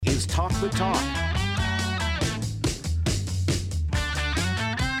is Talk the Talk.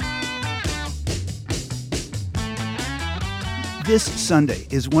 This Sunday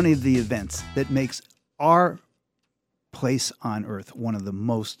is one of the events that makes our place on earth one of the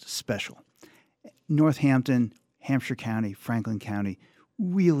most special. Northampton, Hampshire County, Franklin County,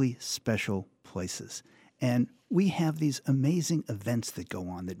 really special places. And we have these amazing events that go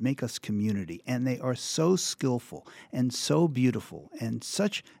on that make us community, and they are so skillful and so beautiful and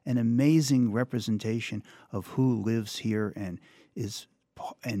such an amazing representation of who lives here and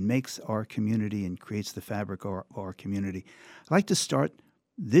makes our community and creates the fabric of our community. I'd like to start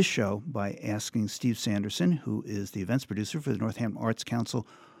this show by asking Steve Sanderson, who is the events producer for the Northampton Arts Council,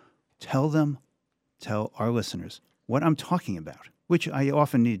 tell our listeners what I'm talking about, which I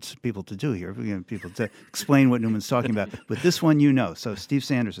often need people to do here, people to explain what Newman's talking about. But this one you know. So Steve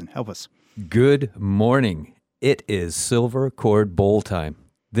Sanderson, help us. Good morning. It is Silver Cord Bowl time.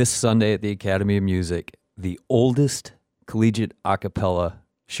 This Sunday at the Academy of Music, the oldest collegiate a cappella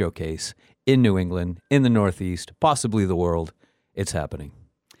showcase in New England, in the Northeast, possibly the world. It's happening.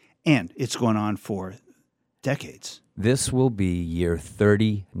 And it's going on for decades. This will be year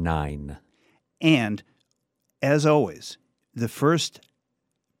 39. And as always, the first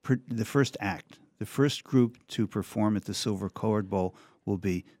act, the first group to perform at the Silver Cord Bowl will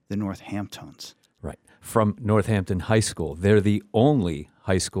be the Northamptones. Right. From Northampton High School. They're the only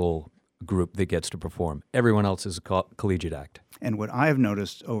high school group that gets to perform. Everyone else is a collegiate act. And what I have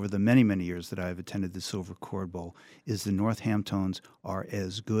noticed over the many, many years that I have attended the Silver Cord Bowl is the Northamptones are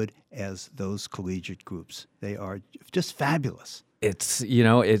as good as those collegiate groups. They are just fabulous. It's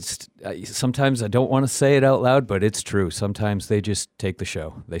sometimes I don't want to say it out loud, but it's true. Sometimes they just take the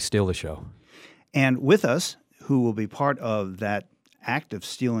show. They steal the show. And with us, who will be part of that act of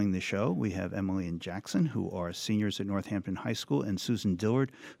stealing the show, we have Emily and Jackson, who are seniors at Northampton High School, and Susan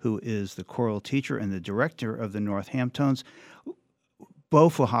Dillard, who is the choral teacher and the director of the Northamptones. Beau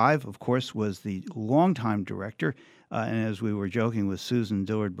Fahive, of course, was the longtime director. And as we were joking with Susan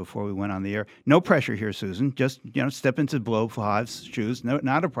Dillard before we went on the air, no pressure here, Susan. Just step into Beau Fahive's shoes. No,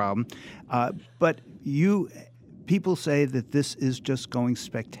 not a problem. But people say that this is just going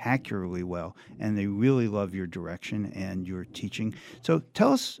spectacularly well, and they really love your direction and your teaching. So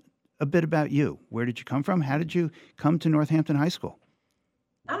tell us a bit about you. Where did you come from? How did you come to Northampton High School?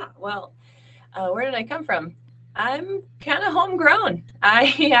 Where did I come from? I'm kind of homegrown.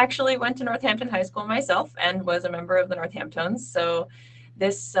 I actually went to Northampton High School myself and was a member of the Northamptones. So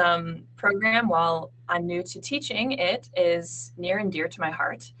this program, while I'm new to teaching, it is near and dear to my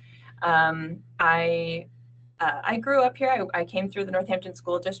heart. I grew up here. I came through the Northampton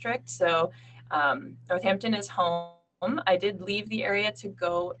School District. So Northampton is home. I did leave the area to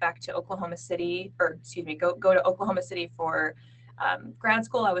go back to Oklahoma City, go to Oklahoma City for grad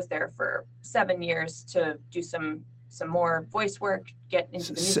school. I was there for 7 years to do some more voice work, get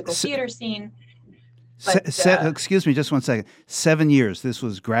into the musical theater scene. But, excuse me, just 1 second. 7 years. This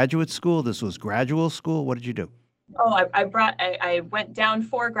was graduate school. This was graduate school. What did you do? Oh, I went down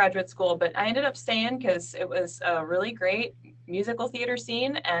for graduate school, but I ended up staying because it was a really great musical theater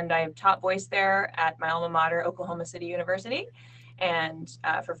scene, and I taught voice there at my alma mater, Oklahoma City University, and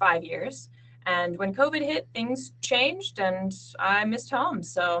for 5 years. And when COVID hit, things changed and I missed home.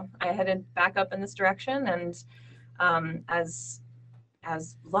 So I headed back up in this direction. And as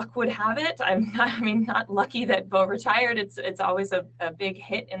luck would have it, not lucky that Beau retired. It's always a big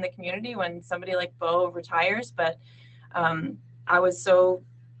hit in the community when somebody like Beau retires. But I was so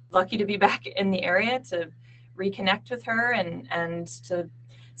lucky to be back in the area to reconnect with her and to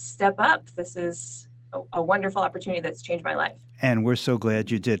step up. This is a wonderful opportunity that's changed my life. And we're so glad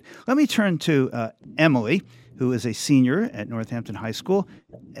you did. Let me turn to Emily, who is a senior at Northampton High School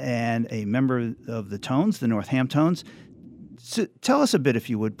and a member of the Tones, the Northamptones. So tell us a bit, if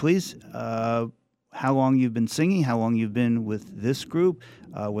you would, please, how long you've been singing, how long you've been with this group,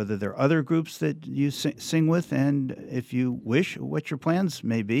 whether there are other groups that you sing with, and if you wish, what your plans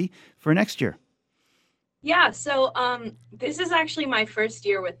may be for next year. Yeah, so this is actually my first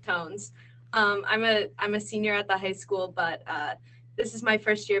year with Tones. I'm a senior at the high school, but this is my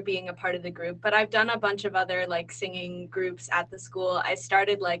first year being a part of the group. But I've done a bunch of other singing groups at the school. I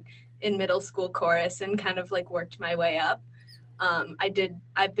started in middle school chorus and kind of worked my way up.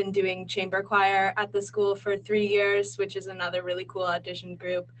 I've been doing chamber choir at the school for 3 years, which is another really cool audition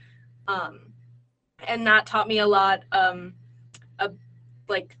group. And that taught me a lot of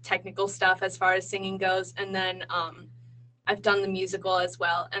technical stuff as far as singing goes. And then I've done the musical as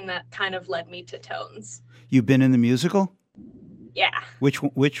well, and that kind of led me to Tones. You've been in the musical? Yeah.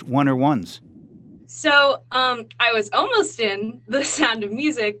 Which one or ones? So I was almost in The Sound of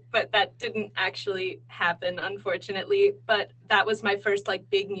Music, but that didn't actually happen, unfortunately. But that was my first like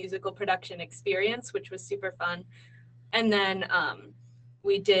big musical production experience, which was super fun. And then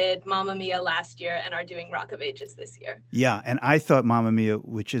we did Mamma Mia last year and are doing Rock of Ages this year. Yeah, and I thought Mamma Mia,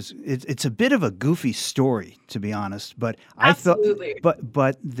 which is it's a bit of a goofy story, to be honest, but Absolutely.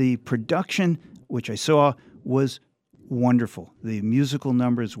 but the production, which I saw, was wonderful. The musical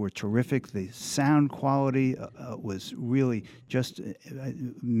numbers were terrific. The sound quality was really just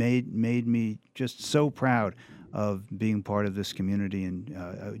made me just so proud of being part of this community, and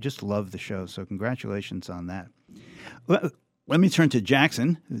I just love the show. So congratulations on that. Well, let me turn to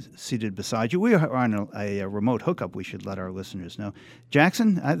Jackson, who's seated beside you. We are on a remote hookup, we should let our listeners know.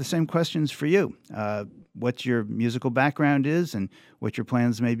 Jackson, I have the same questions for you. What your musical background is and what your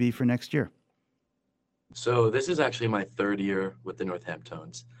plans may be for next year. So this is actually my third year with the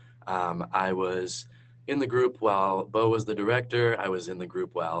Northamptones. I was in the group while Bo was the director. I was in the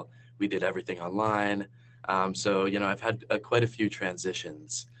group while we did everything online. So, I've had quite a few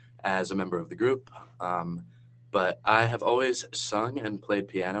transitions as a member of the group. But I have always sung and played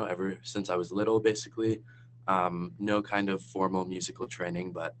piano ever since I was little, basically. No kind of formal musical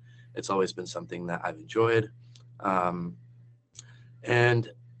training, but it's always been something that I've enjoyed. And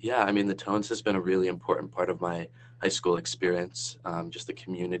yeah, I mean, the Tones has been a really important part of my high school experience. Just the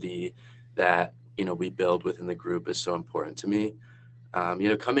community that, we build within the group is so important to me.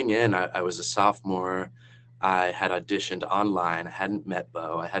 Coming in, I was a sophomore. I had auditioned online. I hadn't met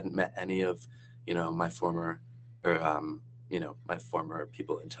Bo. I hadn't met any of, my former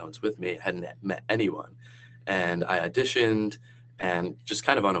people in Tones with me. I hadn't met anyone. And I auditioned and just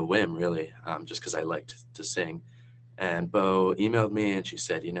kind of on a whim, really, just because I liked to sing. And Bo emailed me and she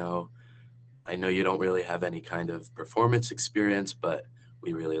said, I know you don't really have any kind of performance experience, but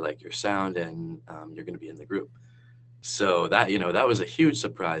we really like your sound and you're going to be in the group. So that, that was a huge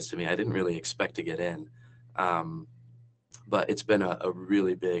surprise to me. I didn't really expect to get in. But it's been a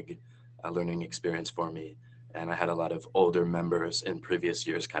really big learning experience for me. And I had a lot of older members in previous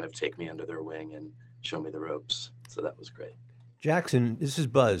years kind of take me under their wing and show me the ropes. So that was great. Jackson, this is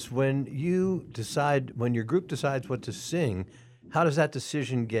Buzz. When your group decides what to sing, how does that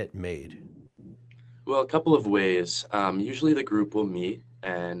decision get made? Well, a couple of ways. Usually the group will meet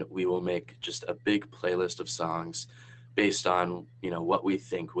and we will make just a big playlist of songs based on, what we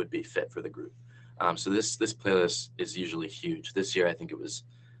think would be fit for the group. So this playlist is usually huge. This year, I think it was,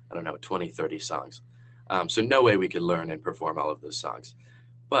 20, 30 songs. So no way we could learn and perform all of those songs.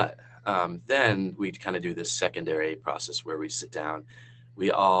 But then we kind of do this secondary process where we sit down,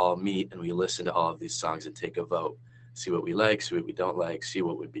 we all meet and we listen to all of these songs and take a vote, see what we like, see what we don't like, see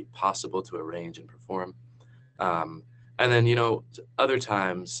what would be possible to arrange and perform. And then, other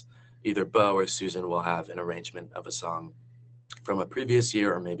times, either Bo or Susan will have an arrangement of a song from a previous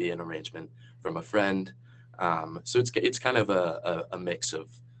year or maybe an arrangement from a friend. So it's kind of a mix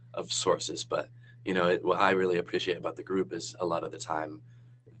of sources, but what I really appreciate about the group is a lot of the time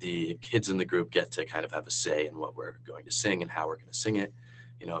the kids in the group get to kind of have a say in what we're going to sing and how we're going to sing it.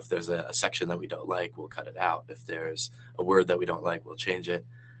 If there's a section that we don't like, we'll cut it out. If there's a word that we don't like, we'll change it.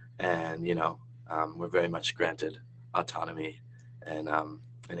 And, we're very much granted autonomy and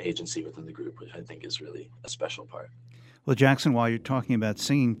an agency within the group, which I think is really a special part. Well, Jackson, while you're talking about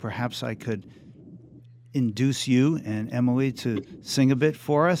singing, perhaps I could induce you and Emily to sing a bit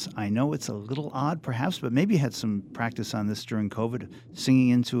for us. I know it's a little odd, perhaps, but maybe you had some practice on this during COVID, singing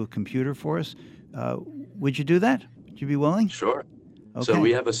into a computer for us. Would you do that? Would you be willing? Sure. Okay. So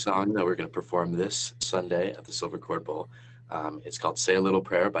we have a song that we're going to perform this Sunday at the Silver Cord Bowl. It's called Say a Little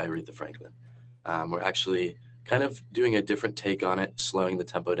Prayer by Aretha Franklin. We're actually kind of doing a different take on it, slowing the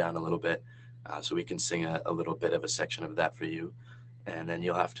tempo down a little bit, so we can sing a little bit of a section of that for you. And then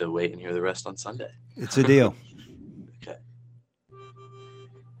you'll have to wait and hear the rest on Sunday. It's a deal. Okay.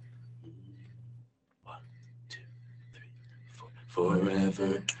 1, 2, 3, 4.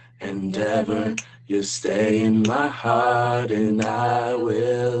 Forever and ever, you stay in my heart, and I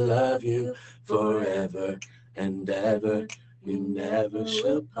will love you forever and ever. We never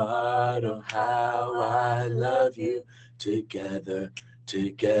shall part. Oh, how I love you. Together,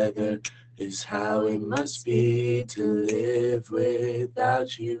 together is how it must be. To live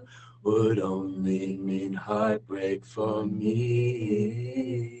without you would only mean heartbreak for me.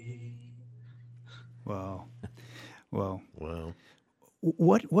 Wow. Wow. Wow.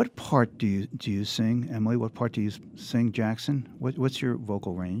 What part do you sing, Emily? What part do you sing, Jackson? What's your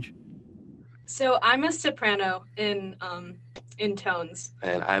vocal range? So I'm a soprano in in tones.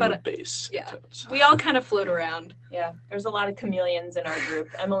 And I'm a But, bass. in yeah. tones. We all kind of float around. Yeah, there's a lot of chameleons in our group.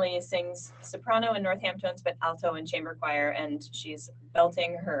 Emily sings soprano in Northamptons, but alto in chamber choir, and she's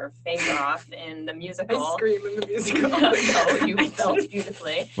belting her face off in the musical. I scream in the musical. No, you belt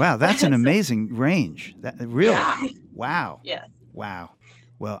beautifully. Wow, that's an amazing range. That really. Yeah. Wow. Yes. Wow.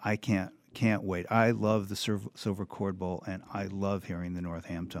 Well, I can't wait. I love the Silver Chord Bowl, and I love hearing the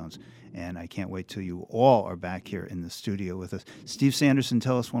Northamptons. And I can't wait till you all are back here in the studio with us. Steve Sanderson,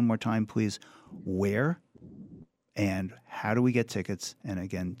 tell us one more time, please, where and how do we get tickets? And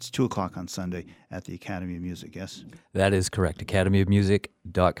again, it's 2 o'clock on Sunday at the Academy of Music, yes? That is correct.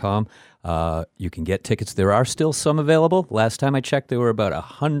 academyofmusic.com. You can get tickets. There are still some available. Last time I checked, there were about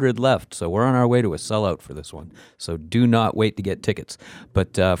 100 left. So we're on our way to a sellout for this one. So do not wait to get tickets.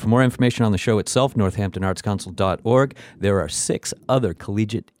 But for more information on the show itself, northamptonartscouncil.org. There are 6 other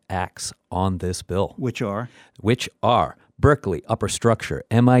collegiate acts on this bill. Which are? Berkeley Upper Structure,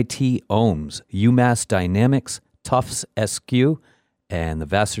 MIT OHMS, UMass Dynamics, Tufts SQ, and the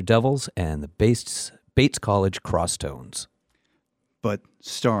Vassar Devils, and the Bates College Crosstones. But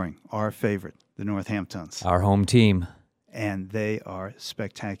starring our favorite, the Northamptons. Our home team. And they are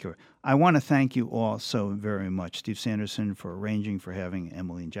spectacular. I want to thank you all so very much. Steve Sanderson for arranging for having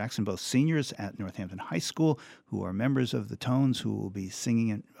Emily and Jackson, both seniors at Northampton High School, who are members of the Tones, who will be singing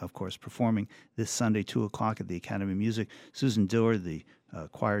and, of course, performing this Sunday, 2 o'clock at the Academy of Music. Susan Dillard, the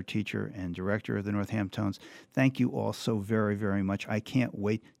choir teacher and director of the Northamptons. Thank you all so very, very much. I can't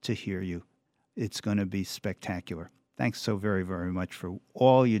wait to hear you. It's going to be spectacular. Thanks so very, very much for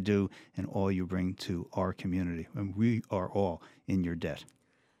all you do and all you bring to our community. And we are all in your debt.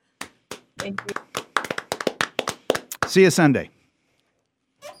 Thank you. See you Sunday.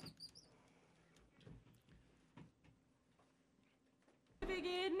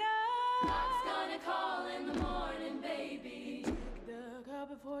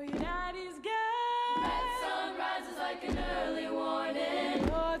 Before your night is gone, red sun rises like an early warning.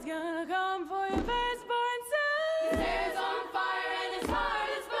 Lord's gonna come for your firstborn son. His hair's on fire and his heart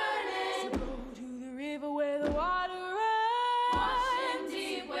is burning. So go to the river where the water runs. Wash in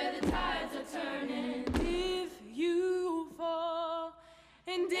deep where the tides are turning. If you fall,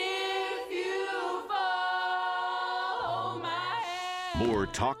 and if you fall, hold my hand. More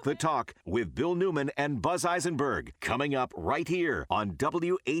Talk the Talk with Bill Newman and Buzz Eisenberg coming up right here on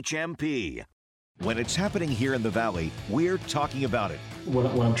WHMP. When it's happening here in the Valley, we're talking about it. What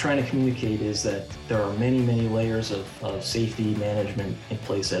I'm trying to communicate is that there are many, many layers of safety management in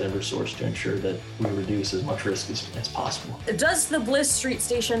place at Eversource to ensure that we reduce as much risk as possible. Does the Bliss Street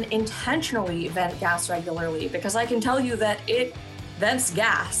station intentionally vent gas regularly? Because I can tell you that it vents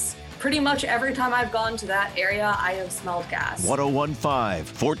gas. Pretty much every time I've gone to that area, I have smelled gas. 1015,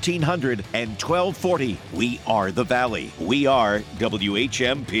 1400, and 1240. We are the Valley. We are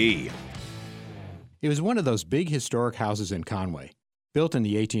WHMP. It was one of those big historic houses in Conway, built in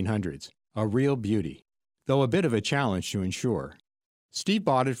the 1800s, a real beauty, though a bit of a challenge to insure. Steve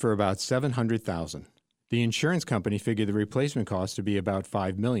bought it for about $700,000. The insurance company figured the replacement cost to be about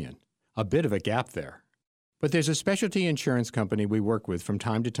 $5 million, a bit of a gap there. But there's a specialty insurance company we work with from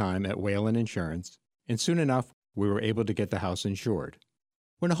time to time at Whalen Insurance, and soon enough, we were able to get the house insured.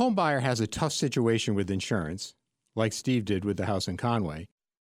 When a home buyer has a tough situation with insurance, like Steve did with the house in Conway,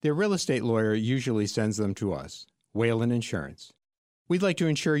 their real estate lawyer usually sends them to us, Whalen Insurance. We'd like to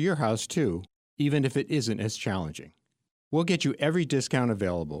insure your house too, even if it isn't as challenging. We'll get you every discount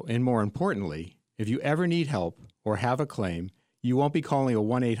available, and more importantly, if you ever need help or have a claim, you won't be calling a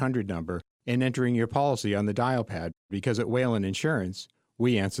 1-800 number and entering your policy on the dial pad, because at Whalen Insurance,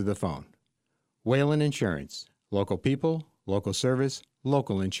 we answer the phone. Whalen Insurance, local people, local service,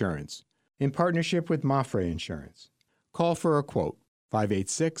 local insurance, in partnership with Mafre Insurance. Call for a quote,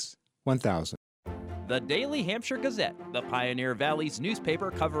 586-1000. The Daily Hampshire Gazette, the Pioneer Valley's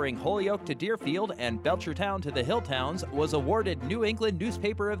newspaper covering Holyoke to Deerfield and Belchertown to the Hilltowns, was awarded New England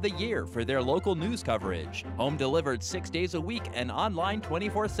Newspaper of the Year for their local news coverage. Home delivered 6 days a week and online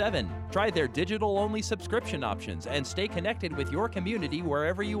 24/7. Try their digital-only subscription options and stay connected with your community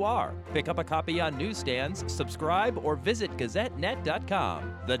wherever you are. Pick up a copy on newsstands, subscribe, or visit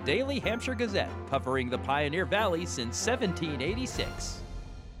GazetteNet.com. The Daily Hampshire Gazette, covering the Pioneer Valley since 1786.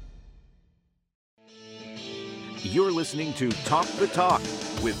 You're listening to Talk the Talk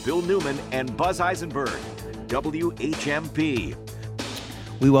with Bill Newman and Buzz Eisenberg, WHMP.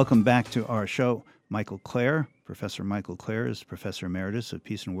 We welcome back to our show Michael Clare. Professor Michael Clare is Professor Emeritus of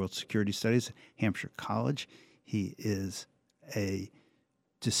Peace and World Security Studies at Hampshire College. He is a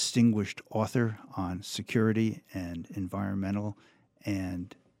distinguished author on security and environmental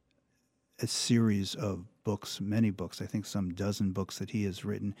and a series of books, many books, I think some dozen books that he has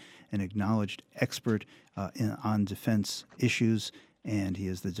written, an acknowledged expert on defense issues, and he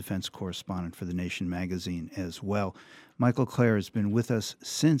is the defense correspondent for The Nation magazine as well. Michael Clare has been with us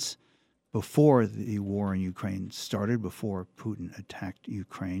since before the war in Ukraine started, before Putin attacked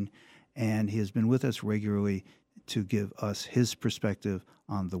Ukraine, and he has been with us regularly to give us his perspective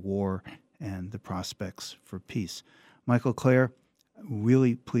on the war and the prospects for peace. Michael Clare,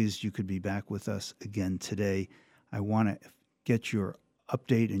 really pleased you could be back with us again today. I want to get your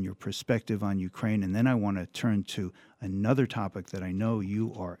update and your perspective on Ukraine, and then I want to turn to another topic that I know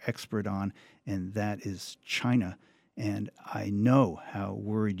you are expert on, and that is China. And I know how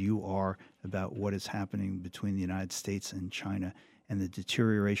worried you are about what is happening between the United States and China and the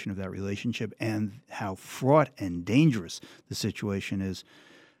deterioration of that relationship and how fraught and dangerous the situation is.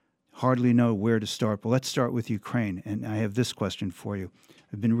 Hardly know where to start, but let's start with Ukraine. And I have this question for you.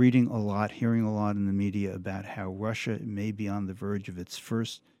 I've been reading a lot, hearing a lot in the media about how Russia may be on the verge of its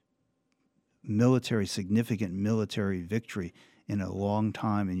first significant military victory in a long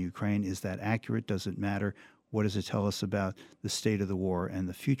time in Ukraine. Is that accurate? Does it matter? What does it tell us about the state of the war and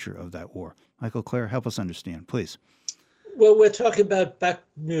the future of that war? Michael Clare, help us understand, please. Well, we're talking about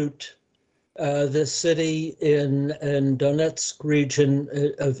Bakhmut, the city in Donetsk region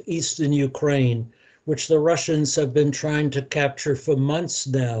of eastern Ukraine, which the Russians have been trying to capture for months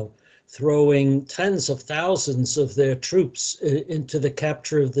now, throwing tens of thousands of their troops into the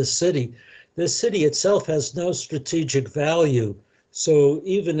capture of the city. The city itself has no strategic value. So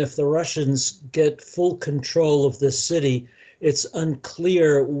even if the Russians get full control of the city, it's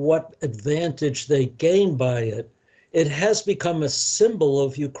unclear what advantage they gain by it. It has become a symbol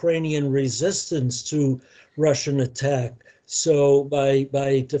of Ukrainian resistance to Russian attack. So by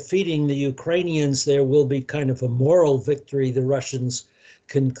defeating the Ukrainians, there will be kind of a moral victory the Russians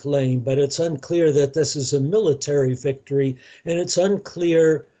can claim. But it's unclear that this is a military victory, and it's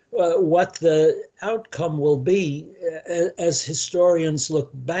unclear what the outcome will be as historians look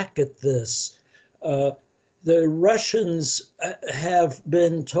back at this. The Russians have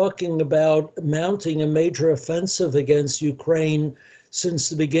been talking about mounting a major offensive against Ukraine since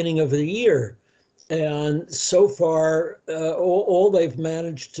the beginning of the year. And so far, all they've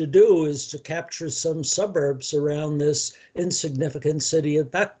managed to do is to capture some suburbs around this insignificant city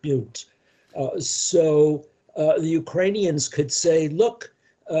of Bakhmut. So the Ukrainians could say, look,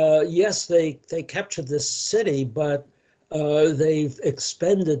 yes, they captured this city, but they've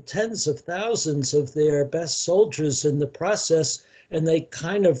expended tens of thousands of their best soldiers in the process, and they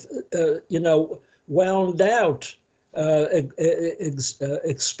kind of, wound out,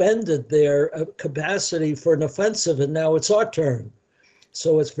 expended their capacity for an offensive, and now it's our turn.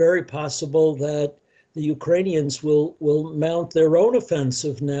 So it's very possible that the Ukrainians will mount their own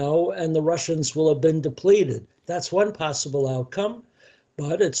offensive now, and the Russians will have been depleted. That's one possible outcome,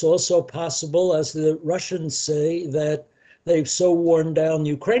 but it's also possible, as the Russians say, that they've so worn down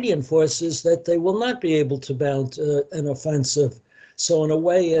Ukrainian forces that they will not be able to mount an offensive. So in a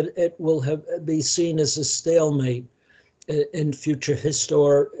way, it will be seen as a stalemate in future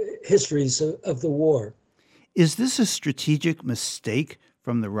histories of the war. Is this a strategic mistake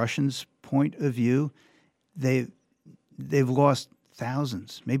from the Russians' point of view? They've lost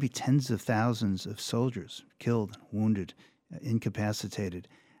thousands, maybe tens of thousands of soldiers killed, wounded, incapacitated,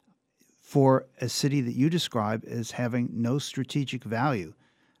 for a city that you describe as having no strategic value,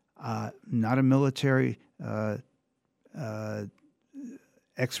 not a military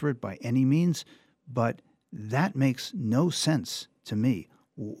expert by any means, but that makes no sense to me.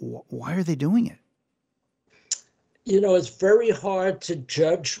 Why are they doing it? You know, it's very hard to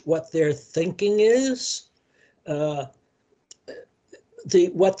judge what their thinking is. What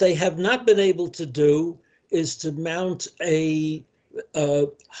they have not been able to do is to mount a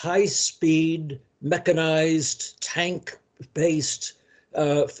high-speed, mechanized, tank-based,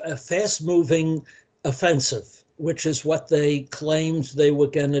 fast-moving offensive, which is what they claimed they were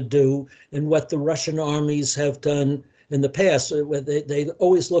going to do and what the Russian armies have done in the past. They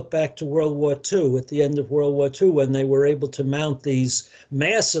always look back to World War II, at the end of World War II, when they were able to mount these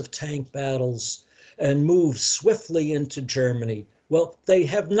massive tank battles and move swiftly into Germany. Well, they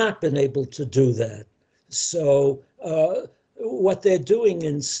have not been able to do that. So what they're doing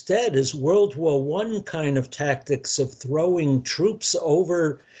instead is World War I kind of tactics of throwing troops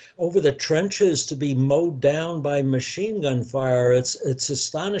over the trenches to be mowed down by machine gun fire. It's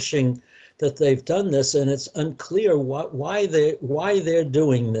astonishing that they've done this, and it's unclear why they're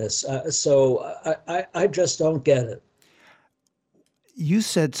doing this. So I just don't get it. You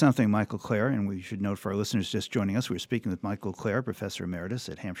said something, Michael Clare, and we should note for our listeners just joining us, we're speaking with Michael Clare, Professor Emeritus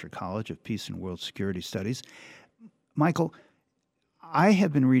at Hampshire College of Peace and World Security Studies. Michael, I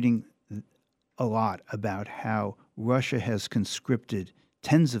have been reading a lot about how Russia has conscripted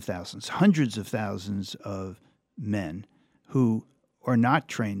tens of thousands, hundreds of thousands of men who are not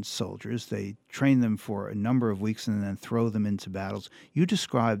trained soldiers. They train them for a number of weeks and then throw them into battles. You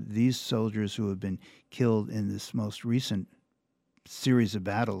describe these soldiers who have been killed in this most recent series of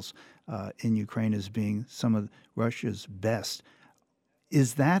battles in Ukraine as being some of Russia's best.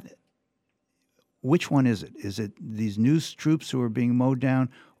 Is that, which one is it? Is it these new troops who are being mowed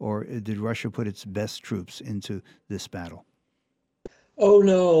down, or did Russia put its best troops into this battle? Oh,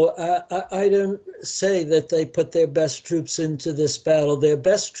 no, I don't say that they put their best troops into this battle. Their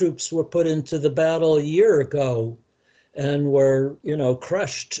best troops were put into the battle a year ago and were,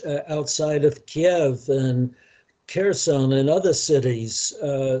 crushed outside of Kiev and Kherson and other cities,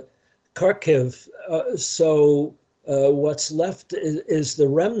 Kharkiv. So what's left is the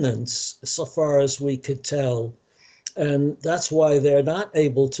remnants, so far as we could tell. And that's why they're not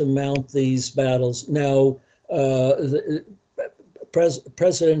able to mount these battles. Now,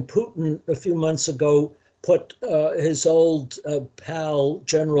 President Putin a few months ago put his old pal,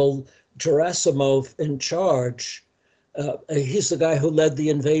 General Gerasimov, in charge. He's the guy who led the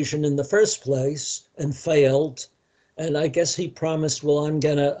invasion in the first place and failed. And I guess he promised, well, I'm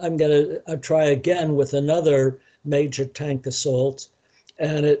gonna try again with another major tank assault.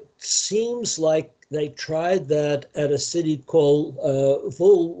 And it seems like they tried that at a city called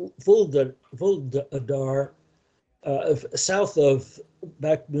Vuhledar, south of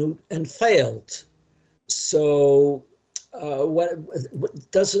Bakhmut, and failed. So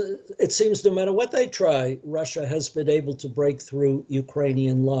it seems no matter what they try, Russia has been able to break through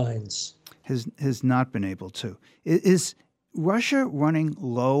Ukrainian lines. Has not been able to. Is Russia running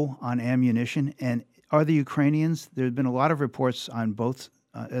low on ammunition, and are the Ukrainians? There have been a lot of reports on both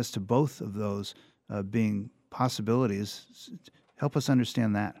as to both of those being possibilities. Help us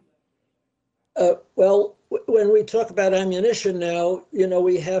understand that. Well, when we talk about ammunition now,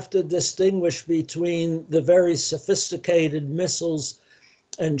 we have to distinguish between the very sophisticated missiles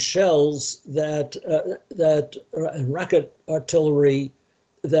and shells and rocket artillery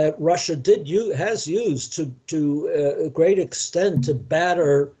that Russia has used to a great extent to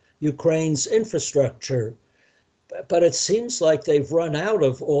batter Ukraine's infrastructure. But it seems like they've run out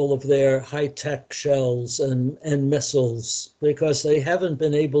of all of their high-tech shells and missiles because they haven't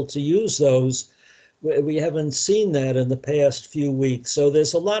been able to use those. We haven't seen that in the past few weeks. So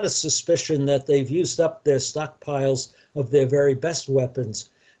there's a lot of suspicion that they've used up their stockpiles of their very best weapons.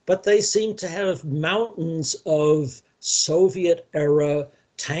 But they seem to have mountains of Soviet-era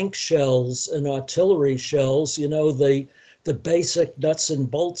tank shells and artillery shells, the basic nuts and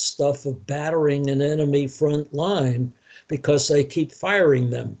bolts stuff of battering an enemy front line because they keep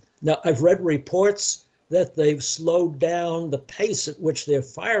firing them. Now, I've read reports that they've slowed down the pace at which they're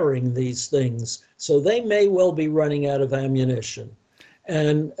firing these things, so they may well be running out of ammunition.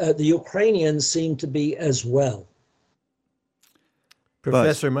 And the Ukrainians seem to be as well.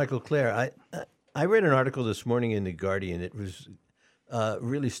 Professor Michael Clare, I read an article this morning in The Guardian. It was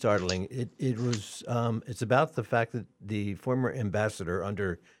really startling. It's about the fact that the former ambassador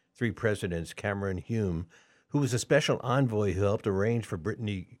under three presidents, Cameron Hume, who was a special envoy who helped arrange for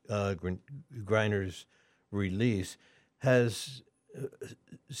Brittany Griner's release, has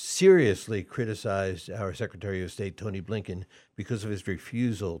seriously criticized our Secretary of State, Tony Blinken, because of his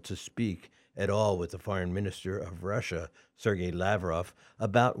refusal to speak at all with the foreign minister of Russia, Sergei Lavrov,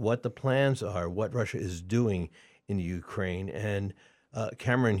 about what the plans are, what Russia is doing in Ukraine. And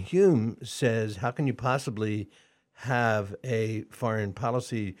Cameron Hume says, how can you possibly have a foreign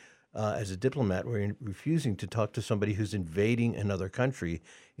policy as a diplomat where you're refusing to talk to somebody who's invading another country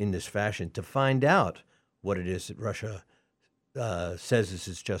in this fashion to find out what it is that Russia says is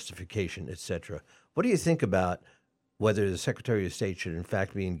its justification, etc. What do you think about whether the Secretary of State should in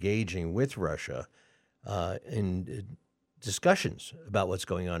fact be engaging with Russia in discussions about what's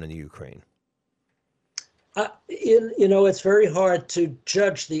going on in the Ukraine? It's very hard to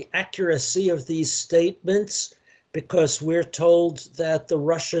judge the accuracy of these statements because we're told that the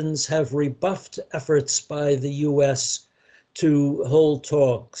Russians have rebuffed efforts by the U.S. to hold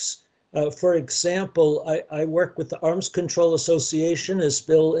talks. For example, I work with the Arms Control Association, as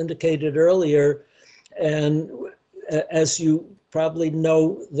Bill indicated earlier, and as you probably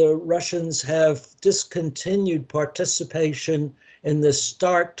know, the Russians have discontinued participation in the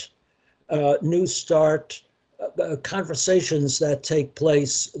New START conversations that take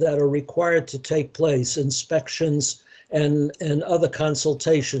place, that are required to take place, inspections and other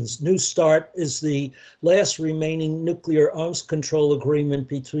consultations. New START is the last remaining nuclear arms control agreement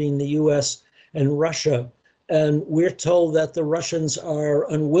between the US and Russia. And we're told that the Russians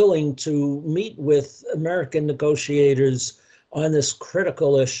are unwilling to meet with American negotiators on this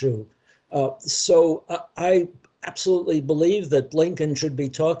critical issue. So I absolutely believe that Blinken should be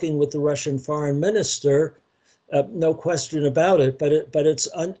talking with the Russian foreign minister, no question about it, but it's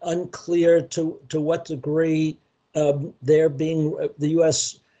unclear to what degree the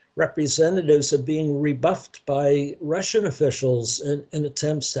U.S. representatives are being rebuffed by Russian officials in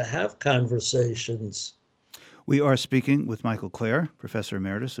attempts to have conversations. We are speaking with Michael Clare, Professor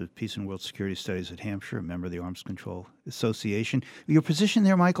Emeritus of Peace and World Security Studies at Hampshire, a member of the Arms Control Association. Your position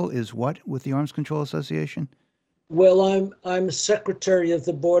there, Michael, is what with the Arms Control Association? Well, I'm secretary of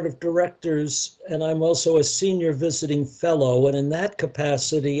the board of directors, and I'm also a senior visiting fellow. And in that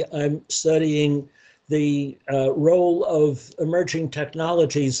capacity, I'm studying the role of emerging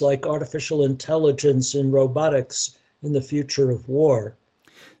technologies like artificial intelligence and robotics in the future of war.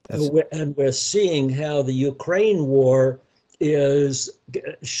 And we're seeing how the Ukraine war is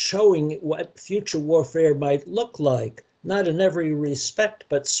showing what future warfare might look like, not in every respect,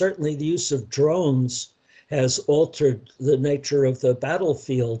 but certainly the use of drones has altered the nature of the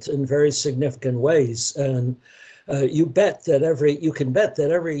battlefield in very significant ways. And you can bet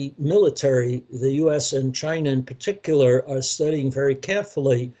that every military, the US and China in particular, are studying very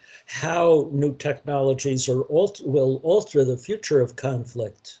carefully how new technologies will alter the future of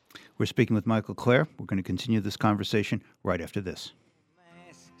conflict. We're speaking with Michael Clare. We're going to continue this conversation right after this.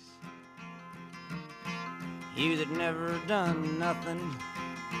 You that never done nothing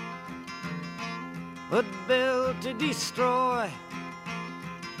but build to destroy.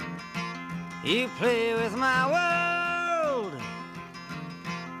 You play with my world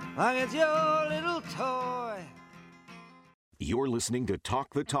like it's your little toy. You're listening to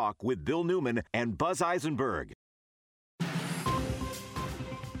Talk the Talk with Bill Newman and Buzz Eisenberg.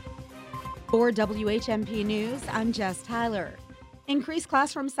 For WHMP News, I'm Jess Tyler. Increased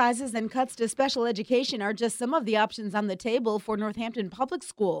classroom sizes and cuts to special education are just some of the options on the table for Northampton Public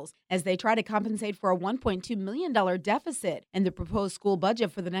Schools as they try to compensate for a $1.2 million deficit in the proposed school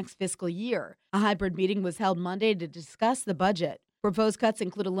budget for the next fiscal year. A hybrid meeting was held Monday to discuss the budget. Proposed cuts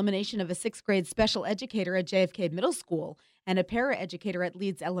include elimination of a 6th grade special educator at JFK Middle School and a paraeducator at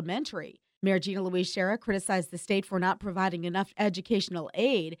Leeds Elementary. Mayor Gina Louise Schara criticized the state for not providing enough educational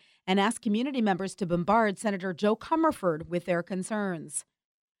aid and asked community members to bombard Senator Joe Comerford with their concerns.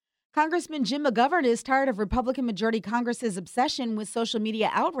 Congressman Jim McGovern is tired of Republican-majority Congress's obsession with social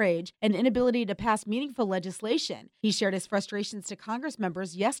media outrage and inability to pass meaningful legislation. He shared his frustrations to Congress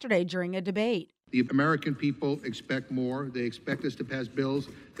members yesterday during a debate. The American people expect more. They expect us to pass bills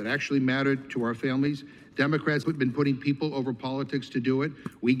that actually matter to our families. Democrats have been putting people over politics to do it.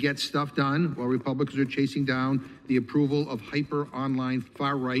 We get stuff done while Republicans are chasing down the approval of hyper-online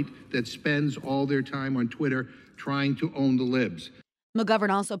far-right that spends all their time on Twitter trying to own the libs. McGovern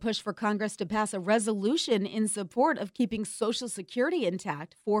also pushed for Congress to pass a resolution in support of keeping Social Security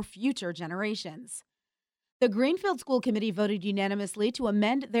intact for future generations. The Greenfield School Committee voted unanimously to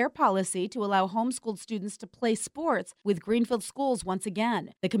amend their policy to allow homeschooled students to play sports with Greenfield schools once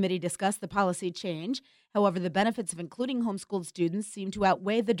again. The committee discussed the policy change. However, the benefits of including homeschooled students seem to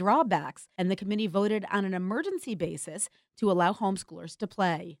outweigh the drawbacks, and the committee voted on an emergency basis to allow homeschoolers to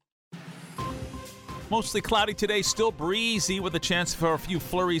play. Mostly cloudy today, still breezy with a chance for a few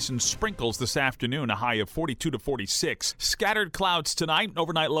flurries and sprinkles this afternoon, a high of 42 to 46. Scattered clouds tonight,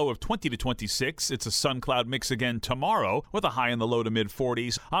 overnight low of 20 to 26. It's a sun-cloud mix again tomorrow with a high in the low to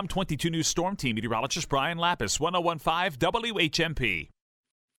mid-40s. I'm 22 News Storm Team meteorologist Brian Lapis, 1015 WHMP.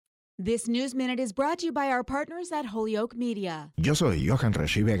 This News Minute is brought to you by our partners at Holyoke Media. Yo soy Johan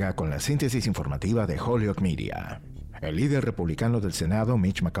Rashi Vega con la síntesis informativa de Holyoke Media. El líder republicano del Senado,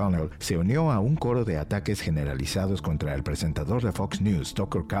 Mitch McConnell, se unió a un coro de ataques generalizados contra el presentador de Fox News,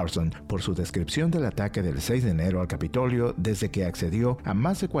 Tucker Carlson, por su descripción del ataque del 6 de enero al Capitolio desde que accedió a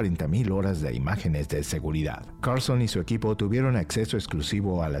más de 40,000 horas de imágenes de seguridad. Carlson y su equipo tuvieron acceso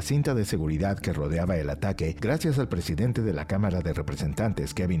exclusivo a la cinta de seguridad que rodeaba el ataque gracias al presidente de la Cámara de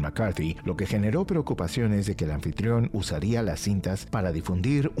Representantes, Kevin McCarthy, lo que generó preocupaciones de que el anfitrión usaría las cintas para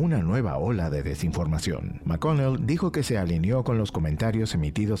difundir una nueva ola de desinformación. McConnell dijo dijo que se alineó con los comentarios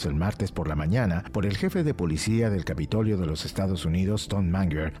emitidos el martes por la mañana por el jefe de policía del Capitolio de los Estados Unidos, Tom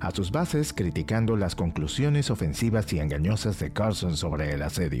Manger, a sus bases criticando las conclusiones ofensivas y engañosas de Carson sobre el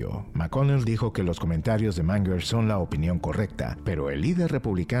asedio. McConnell dijo que los comentarios de Manger son la opinión correcta, pero el líder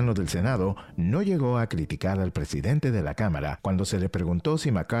republicano del Senado no llegó a criticar al presidente de la Cámara cuando se le preguntó si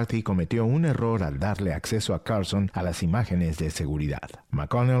McCarthy cometió un error al darle acceso a Carson a las imágenes de seguridad.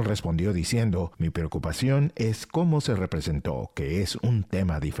 McConnell respondió diciendo: "Mi preocupación es cómo se representó, que es un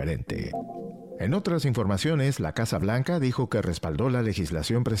tema diferente". En otras informaciones, la Casa Blanca dijo que respaldó la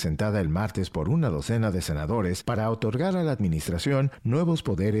legislación presentada el martes por una docena de senadores para otorgar a la administración nuevos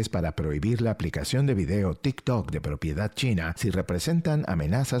poderes para prohibir la aplicación de video TikTok de propiedad china si representan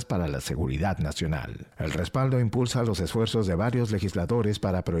amenazas para la seguridad nacional. El respaldo impulsa los esfuerzos de varios legisladores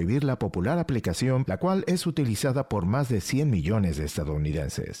para prohibir la popular aplicación, la cual es utilizada por más de 100 millones de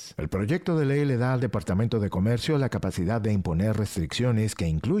estadounidenses. El proyecto de ley le da al Departamento de Comercio la capacidad de imponer restricciones que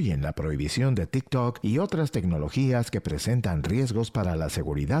incluyen la prohibición de TikTok y otras tecnologías que presentan riesgos para la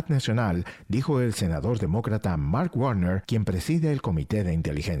seguridad nacional, dijo el senador demócrata Mark Warner, quien preside el Comité de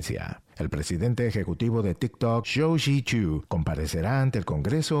Inteligencia. El presidente ejecutivo de TikTok, Shou-Zi Chew, comparecerá ante el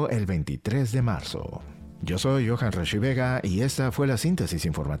Congreso el 23 de marzo. Yo soy Johan Rashi Vega y esta fue la síntesis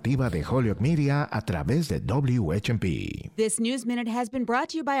informativa de Holyoke Media a través de WHMP. This News Minute has been brought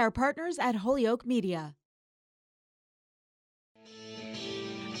to you by our partners at Holyoke Media.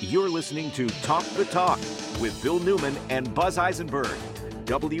 You're listening to Talk the Talk with Bill Newman and Buzz Eisenberg,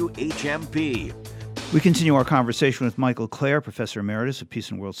 WHMP. We continue our conversation with Michael Clare, Professor Emeritus of Peace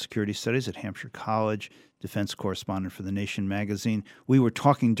and World Security Studies at Hampshire College, defense correspondent for The Nation magazine. We were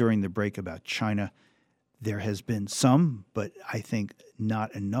talking during the break about China. There has been some, but I think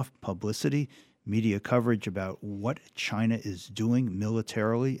not enough publicity, media coverage about what China is doing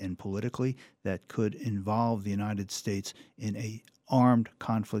militarily and politically that could involve the United States in a armed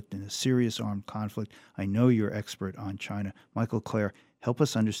conflict, in a serious armed conflict. I know you're expert on China. Michael Clare, help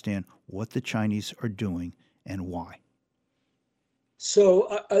us understand what the Chinese are doing and why.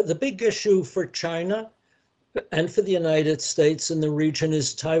 So the big issue for China and for the United States in the region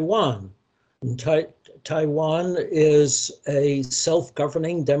is Taiwan. And Taiwan is a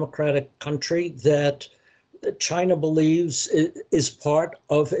self-governing democratic country that China believes is part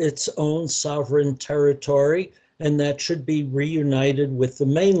of its own sovereign territory and that should be reunited with the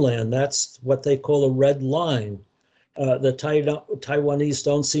mainland. That's what they call a red line. The Taiwanese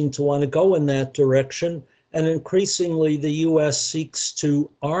don't seem to want to go in that direction, and increasingly the U.S. seeks to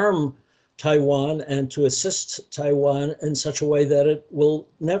arm Taiwan and to assist Taiwan in such a way that it will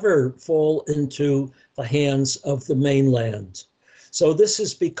never fall into the hands of the mainland. So this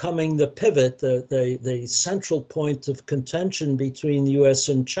is becoming the pivot, the central point of contention between the U.S.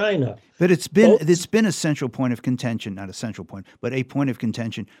 and China. But it's been a central point of contention, not a central point, but a point of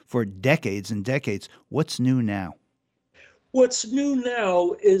contention for decades and decades. What's new now? What's new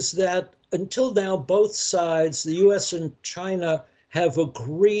now is that until now, both sides, the U.S. and China, have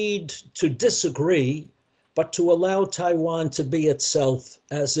agreed to disagree, but to allow Taiwan to be itself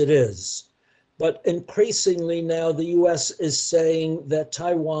as it is. But increasingly now, the U.S. is saying that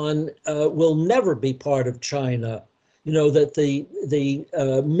Taiwan will never be part of China. You know, that the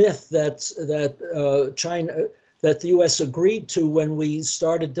myth that China, that the U.S. agreed to when we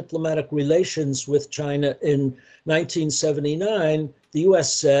started diplomatic relations with China in 1979, the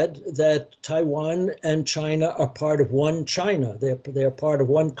U.S. said that Taiwan and China are part of one China. They're part of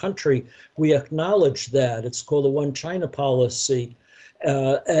one country. We acknowledge that. It's called the One China policy.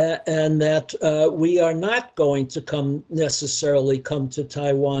 And that we are not going to necessarily come to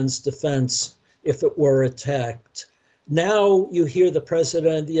Taiwan's defense if it were attacked. Now you hear the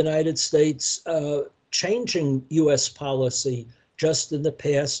President of the United States changing U.S. policy just in the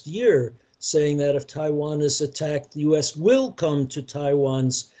past year, saying that if Taiwan is attacked, the U.S. will come to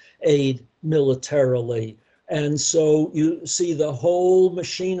Taiwan's aid militarily. And so you see the whole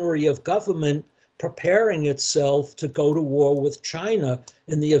machinery of government preparing itself to go to war with China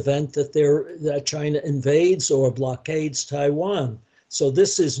in the event that China invades or blockades Taiwan. So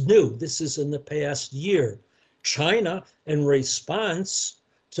this is new. This is in the past year. China, in response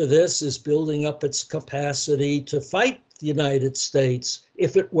to this, is building up its capacity to fight the United States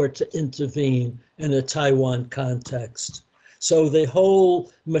if it were to intervene in a Taiwan context. So the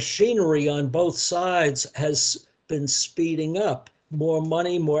whole machinery on both sides has been speeding up. More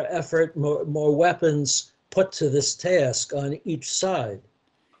money, more effort, more weapons put to this task on each side.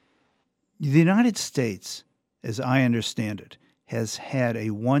 The United States, as I understand it, has had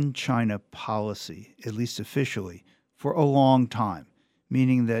a one China policy, at least officially, for a long time,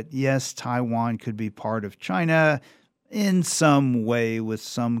 meaning that, yes, Taiwan could be part of China, in some way with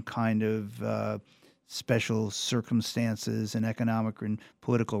some kind of special circumstances and economic and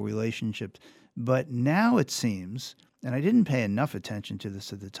political relationships. But now it seems, and I didn't pay enough attention to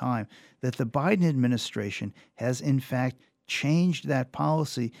this at the time, that the Biden administration has in fact changed that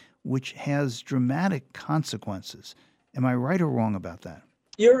policy, which has dramatic consequences. Am I right or wrong about that?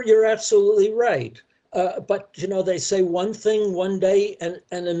 You're absolutely right. But, they say one thing one day and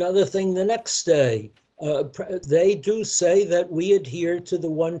another thing the next day. They do say that we adhere to the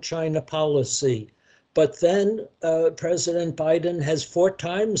one China policy. But then President Biden has 4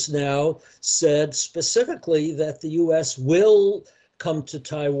 times now said specifically that the U.S. will come to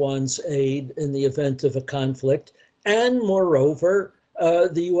Taiwan's aid in the event of a conflict. And moreover,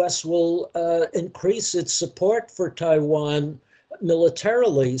 the U.S. will increase its support for Taiwan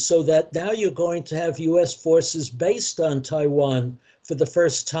militarily, so that now you're going to have U.S. forces based on Taiwan for the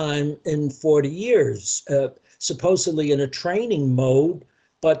first time in 40 years, supposedly in a training mode.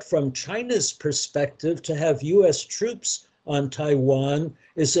 But from China's perspective, to have U.S. troops on Taiwan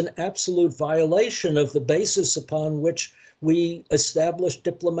is an absolute violation of the basis upon which we established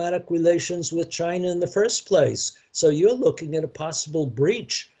diplomatic relations with China in the first place. So you're looking at a possible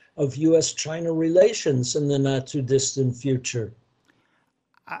breach of U.S.-China relations in the not-too-distant future.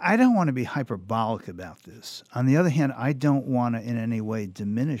 I don't want to be hyperbolic about this. On the other hand, I don't want to in any way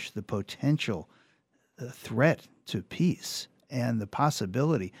diminish the potential threat to peace and the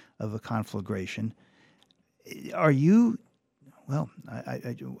possibility of a conflagration. Are you, well,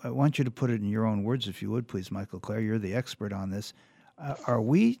 I want you to put it in your own words, if you would, please, Michael Clare. You're the expert on this. Are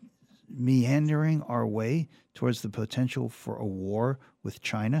we meandering our way towards the potential for a war with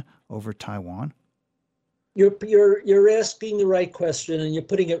China over Taiwan? You're asking the right question, and you're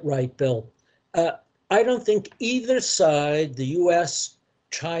putting it right, Bill. I don't think either side, the U.S.,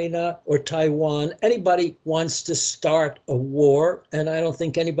 China, or Taiwan, anybody wants to start a war, and I don't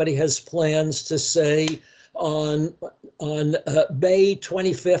think anybody has plans to say on May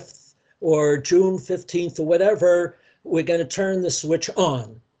 25th or June 15th or whatever, we're going to turn the switch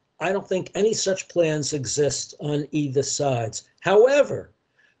on. I don't think any such plans exist on either sides. However,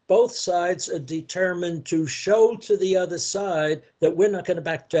 both sides are determined to show to the other side that we're not going to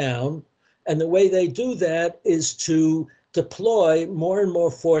back down. And the way they do that is to deploy more and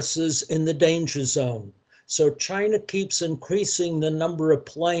more forces in the danger zone. So China keeps increasing the number of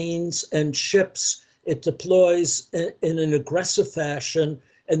planes and ships it deploys in an aggressive fashion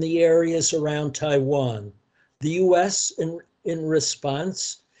in the areas around Taiwan. The U.S., in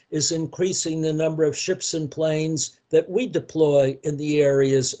response, is increasing the number of ships and planes that we deploy in the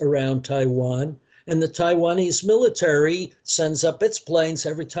areas around Taiwan. And the Taiwanese military sends up its planes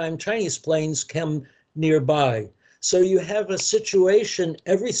every time Chinese planes come nearby. So you have a situation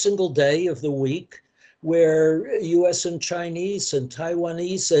every single day of the week where U.S. and Chinese and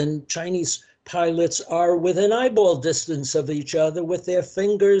Taiwanese and Chinese pilots are within eyeball distance of each other with their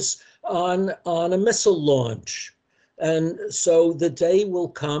fingers on a missile launch. And so the day will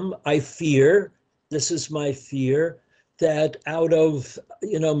come, I fear, this is my fear, that out of,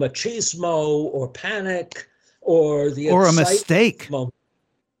 machismo or panic or a mistake.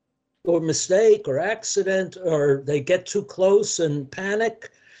 Or mistake or accident, or they get too close and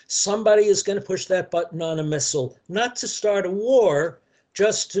panic, somebody is going to push that button on a missile, not to start a war,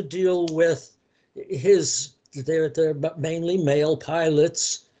 just to deal with they're mainly male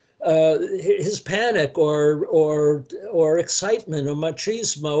pilots, his panic or excitement or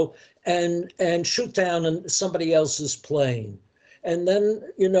machismo, and shoot down somebody else's plane. And then,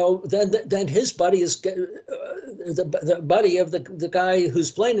 then his buddy is, the buddy of the guy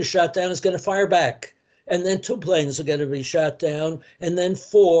whose plane is shot down is going to fire back. And then 2 planes are going to be shot down, and then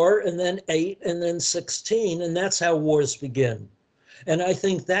 4, and then 8, and then 16. And that's how wars begin. And I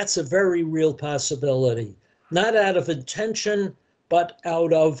think that's a very real possibility, not out of intention, but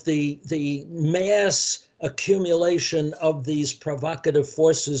out of the mass accumulation of these provocative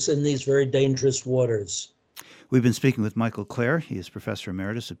forces in these very dangerous waters. We've been speaking with Michael Clare. He is Professor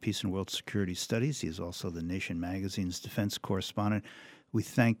Emeritus of Peace and World Security Studies. He is also the Nation magazine's defense correspondent. We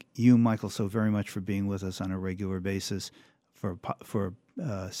thank you, Michael, so very much for being with us on a regular basis for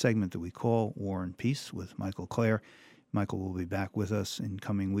a segment that we call War and Peace with Michael Clare. Michael will be back with us in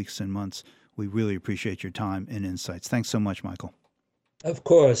coming weeks and months. We really appreciate your time and insights. Thanks so much, Michael. Of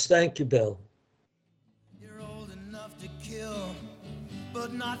course. Thank you, Bill. You're old enough to kill,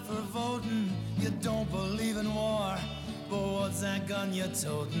 but not for voting. You don't believe in war, but what's that gun you're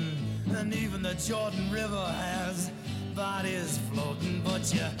toting? And even the Jordan River has bodies floating,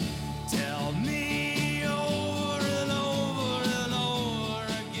 but you tell me over and over and over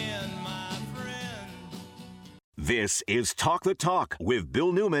again, my friend. This is Talk the Talk with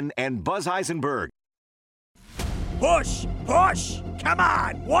Bill Newman and Buzz Eisenberg. Push! Push! Come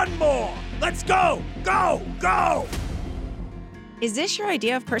on! One more! Let's go! Go! Go! Is this your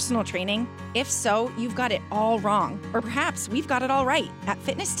idea of personal training? If so, you've got it all wrong. Or perhaps we've got it all right at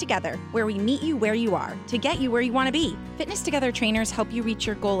Fitness Together, where we meet you where you are to get you where you want to be. Fitness Together trainers help you reach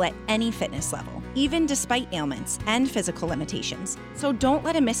your goal at any fitness level, even despite ailments and physical limitations. So don't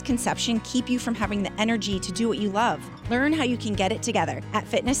let a misconception keep you from having the energy to do what you love. Learn how you can get it together at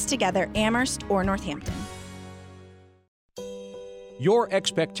Fitness Together Amherst or Northampton. Your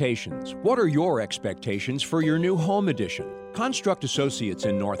expectations. What are your expectations for your new home addition? Construct Associates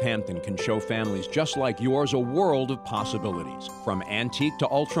in Northampton can show families just like yours a world of possibilities. From antique to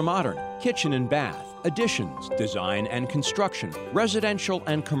ultra-modern, kitchen and bath, additions, design and construction, residential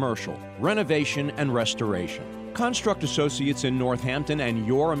and commercial, renovation and restoration. Construct Associates in Northampton and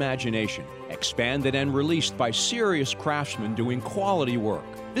your imagination, expanded and released by serious craftsmen doing quality work.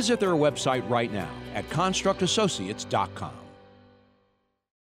 Visit their website right now at constructassociates.com.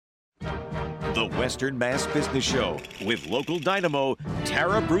 The Western Mass Business Show with local dynamo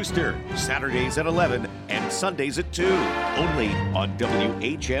Tara Brewster, Saturdays at 11 and Sundays at 2, only on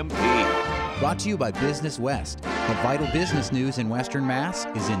WHMP. Brought to you by Business West. The vital business news in Western Mass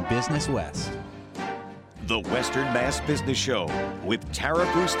is in Business West. The Western Mass Business Show with Tara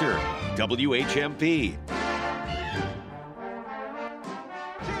Brewster, WHMP.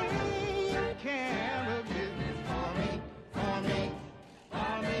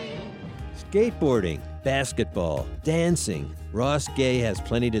 Skateboarding, basketball, dancing. Ross Gay has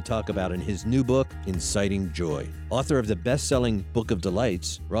plenty to talk about in his new book, Inciting Joy. Author of the best-selling Book of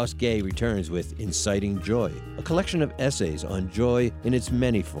Delights, Ross Gay returns with Inciting Joy, a collection of essays on joy in its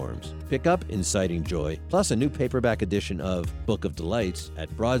many forms. Pick up Inciting Joy, plus a new paperback edition of Book of Delights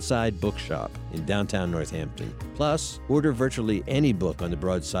at Broadside Bookshop in downtown Northampton. Plus, order virtually any book on the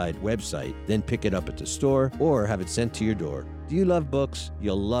Broadside website, then pick it up at the store or have it sent to your door. Do you love books?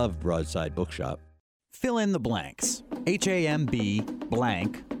 You'll love Broadside Bookshop. Fill in the blanks. HAMB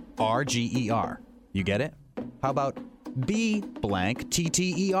blank RGER. You get it? How about B blank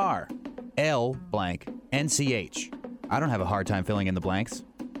TTER? L blank NCH. I don't have a hard time filling in the blanks.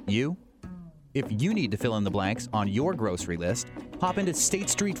 You? If you need to fill in the blanks on your grocery list, hop into State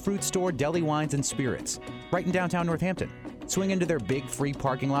Street Fruit Store Deli Wines and Spirits, right in downtown Northampton. Swing into their big free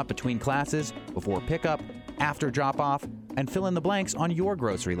parking lot between classes, before pickup, after drop-off, and fill in the blanks on your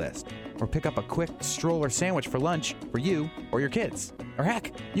grocery list. Or pick up a quick stroller sandwich for lunch for you or your kids. Or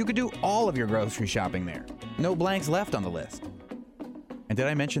heck, you could do all of your grocery shopping there. No blanks left on the list. And did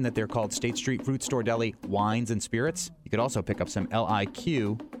I mention that they're called State Street Fruit Store Deli Wines and Spirits? You could also pick up some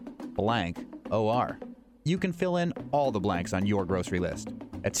LIQ blank OR. You can fill in all the blanks on your grocery list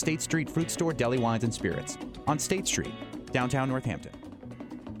at State Street Fruit Store Deli Wines and Spirits on State Street, downtown Northampton.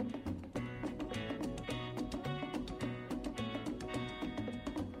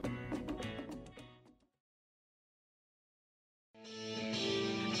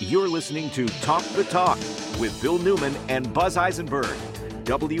 You're listening to Talk the Talk with Bill Newman and Buzz Eisenberg,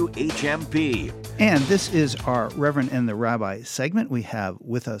 WHMP. And this is our Reverend and the Rabbi segment. We have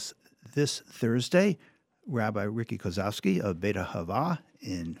with us this Thursday Rabbi Ricky Kozowski of Beta Hava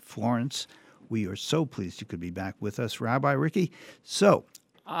in Florence. We are so pleased you could be back with us, Rabbi Ricky. So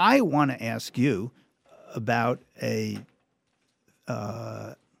I want to ask you about a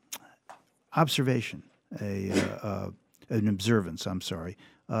observation, an observance, I'm sorry.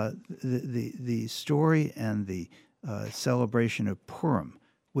 The story and the celebration of Purim,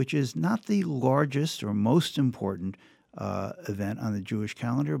 which is not the largest or most important event on the Jewish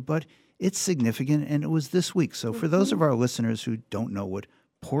calendar, but it's significant, and it was this week. So for those of our listeners who don't know what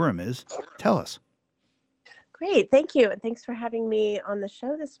Purim is, tell us. Great, thank you, and thanks for having me on the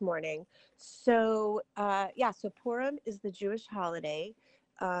show this morning. So, so Purim is the Jewish holiday.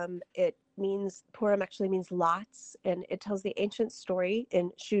 Purim actually means lots, and it tells the ancient story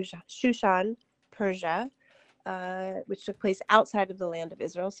in Shushan, Persia, which took place outside of the land of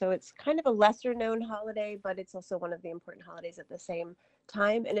Israel. So it's kind of a lesser known holiday, but it's also one of the important holidays at the same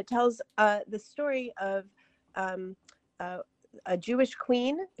time. And it tells the story of a Jewish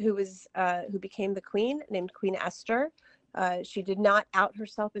queen who became the queen, named Queen Esther. She did not out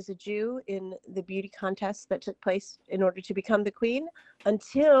herself as a Jew in the beauty contest that took place in order to become the queen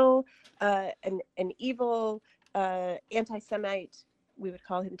until an evil anti-Semite, we would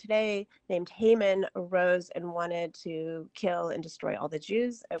call him today, named Haman, arose and wanted to kill and destroy all the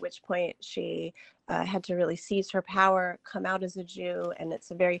Jews, at which point she had to really seize her power, come out as a Jew, and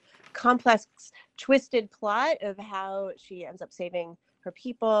it's a very complex, twisted plot of how she ends up saving her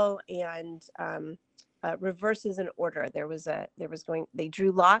people and reverses in order. They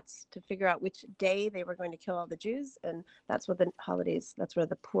drew lots to figure out which day they were going to kill all the Jews, and that's what that's where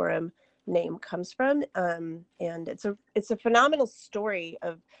the Purim name comes from. And it's a phenomenal story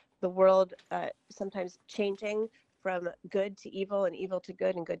of the world sometimes changing from good to evil and evil to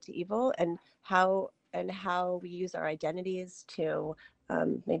good and good to evil, and how we use our identities to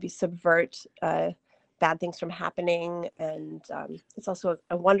maybe subvert bad things from happening. And it's also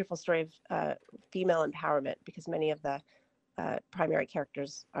a wonderful story of female empowerment, because many of the primary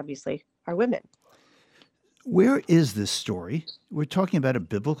characters obviously are women. Where is this story? We're talking about a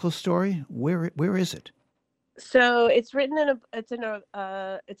biblical story. Where is it? So it's written it's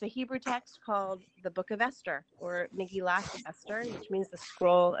a Hebrew text called the Book of Esther, or Megillat Esther, which means the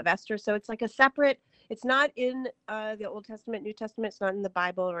scroll of Esther. So it's like a separate. It's not in the Old Testament, New Testament. It's not in the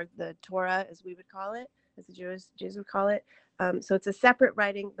Bible or the Torah, as we would call it, as the Jews would call it. So it's a separate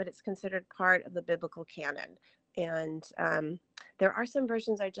writing, but it's considered part of the biblical canon. And there are some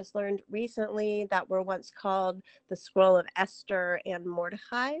versions I just learned recently that were once called the Scroll of Esther and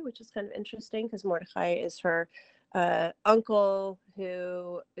Mordecai, which is kind of interesting because Mordecai is her uncle,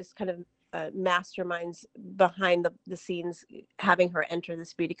 who is kind of masterminds behind the scenes, having her enter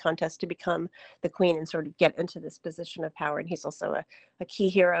this beauty contest to become the queen and sort of get into this position of power. And he's also a key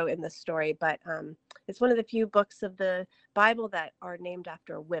hero in this story. But it's one of the few books of the Bible that are named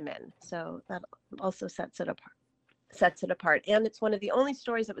after women. So that also sets it apart. And it's one of the only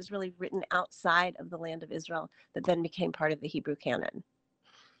stories that was really written outside of the land of Israel that then became part of the Hebrew canon.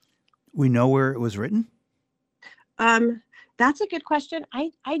 We know where it was written? That's a good question.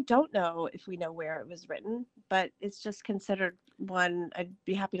 I don't know if we know where it was written, but it's just considered one. I'd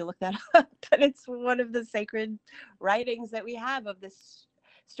be happy to look that up, but it's one of the sacred writings that we have of this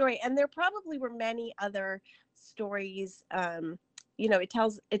story. And there probably were many other stories.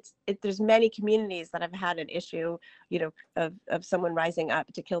 There's many communities that have had an issue, of someone rising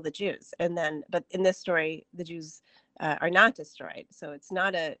up to kill the Jews. But in this story, the Jews are not destroyed. So it's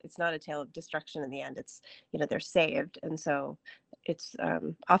not a tale of destruction in the end. It's, they're saved. And so it's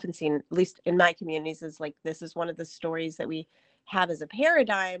often seen, at least in my communities, as like, this is one of the stories that we have as a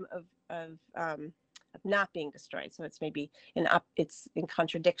paradigm of not being destroyed. So it's maybe it's in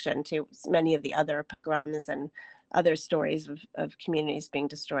contradiction to many of the other pogroms and other stories of communities being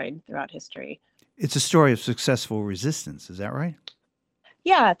destroyed throughout history. It's a story of successful resistance. Is that right?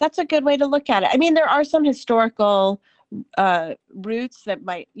 Yeah, that's a good way to look at it. I mean, there are some historical roots that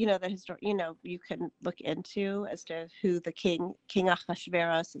might, you can look into as to who the King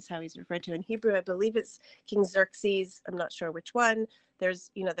Ahasuerus is, how he's referred to in Hebrew. I believe it's King Xerxes. I'm not sure which one.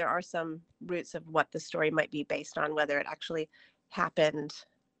 There's, there are some roots of what the story might be based on, whether it actually happened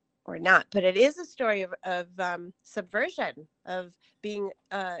or not. But it is a story of subversion, of being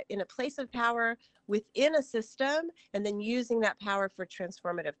in a place of power within a system, and then using that power for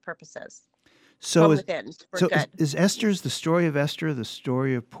transformative purposes. So is Esther's, the story of Esther, the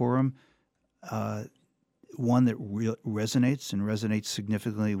story of Purim, one that resonates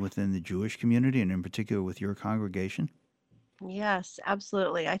significantly within the Jewish community, and in particular with your congregation? Yes,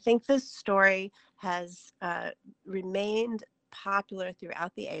 absolutely. I think this story has remained popular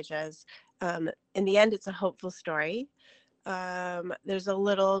throughout the ages. In the end, it's a hopeful story. There's a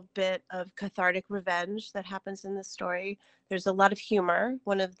little bit of cathartic revenge that happens in this story. There's a lot of humor.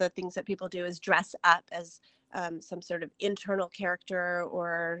 One of the things that people do is dress up as some sort of internal character,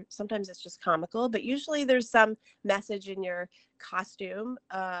 or sometimes it's just comical, but usually there's some message in your costume.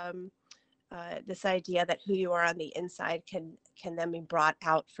 This idea that who you are on the inside can then be brought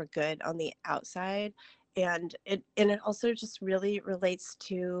out for good on the outside. And it also just really relates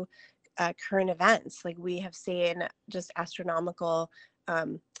to current events. Like, we have seen just astronomical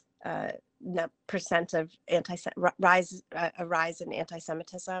percent of rise in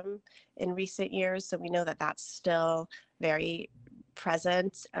anti-Semitism in recent years. So we know that that's still very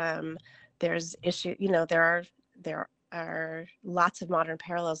present. There's issue, there are lots of modern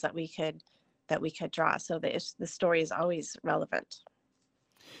parallels that we could draw. So the story is always relevant.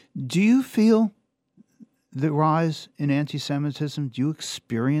 Do you feel the rise in anti-Semitism? Do you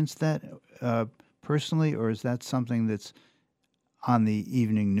experience that personally, or is that something that's on the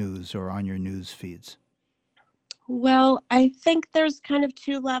evening news or on your news feeds? Well, I think there's kind of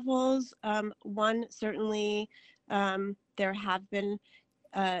two levels. One, certainly, there have been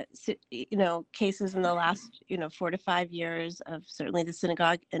cases in the last 4 to 5 years of certainly the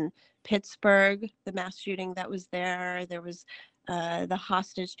synagogue in Pittsburgh, the mass shooting that was there. There was the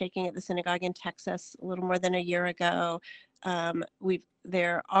hostage taking at the synagogue in Texas a little more than a year ago.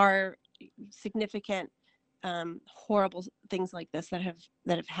 There are significant horrible things like this that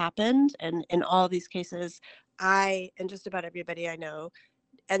have happened, and in all these cases, I and just about everybody I know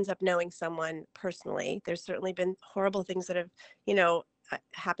ends up knowing someone personally. There's certainly been horrible things that have,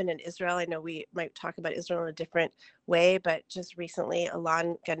 happened in Israel. I know we might talk about Israel in a different way, but just recently,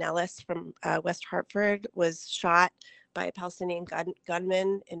 Alon Ganelis from West Hartford was shot by a Palestinian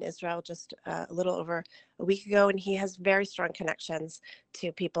gunman in Israel just a little over a week ago, and he has very strong connections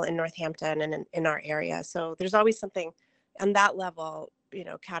to people in Northampton and in our area. So there's always something on that level,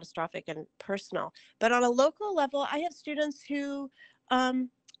 catastrophic and personal. But on a local level, I have students who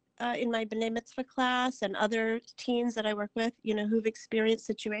in my B'nai Mitzvah class and other teens that I work with, who've experienced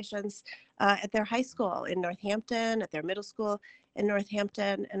situations at their high school in Northampton, at their middle school in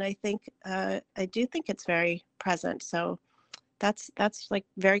Northampton. And I think, I do think it's very present. So that's like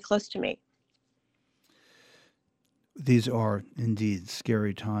very close to me. These are indeed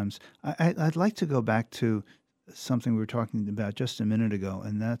scary times. I'd like to go back to something we were talking about just a minute ago,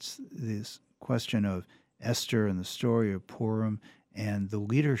 and that's this question of Esther and the story of Purim and the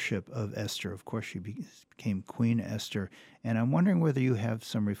leadership of Esther. Of course, she became Queen Esther. And I'm wondering whether you have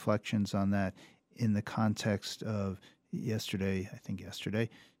some reflections on that in the context of yesterday,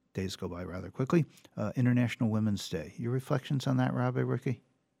 days go by rather quickly, International Women's Day. Your reflections on that, Rabbi Ricky?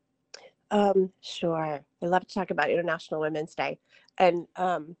 Sure. I love to talk about International Women's Day. And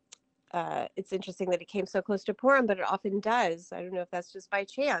it's interesting that it came so close to Purim, but it often does. I don't know if that's just by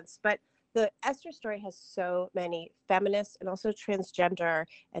chance, but the Esther story has so many feminist and also transgender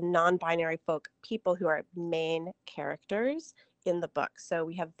and non-binary people who are main characters in the book. So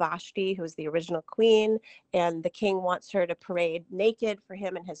we have Vashti, who is the original queen, and the king wants her to parade naked for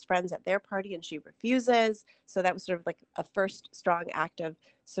him and his friends at their party, and she refuses. So that was sort of like a first strong act of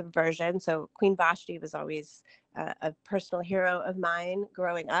subversion. So Queen Vashti was always a personal hero of mine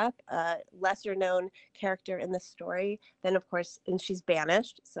growing up, a lesser known character in the story. Then, of course, and she's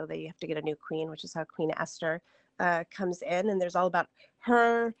banished, so they have to get a new queen, which is how Queen Esther comes in. And there's all about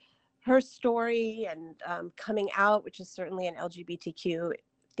her story and coming out, which is certainly an LGBTQ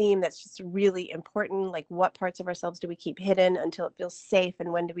theme that's just really important. Like, what parts of ourselves do we keep hidden until it feels safe?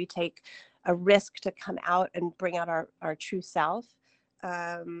 And when do we take a risk to come out and bring out our true self?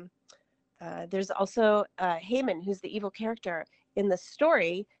 There's also Haman, who's the evil character in the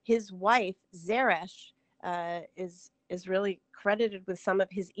story. His wife, Zeresh, is really credited with some of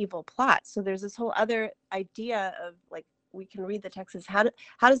his evil plots. So there's this whole other idea of, like, we can read the text as how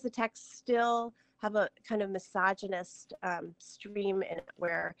does the text still have a kind of misogynist stream in it,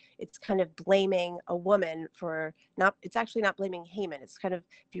 where it's kind of blaming a woman for it's actually not blaming Haman. It's kind of,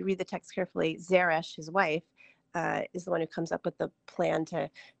 if you read the text carefully, Zeresh, his wife, is the one who comes up with the plan to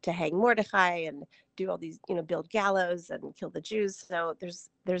hang Mordecai and do all these, build gallows and kill the Jews. So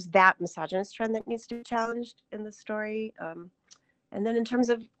there's that misogynist trend that needs to be challenged in the story. And then in terms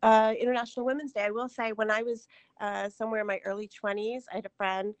of International Women's Day, I will say, when I was somewhere in my early 20s, I had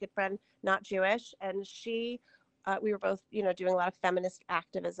a good friend, not Jewish, and we were both, doing a lot of feminist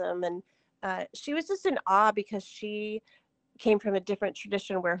activism, and she was just in awe because she came from a different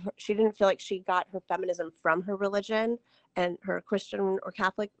tradition where she didn't feel like she got her feminism from her religion and her Christian or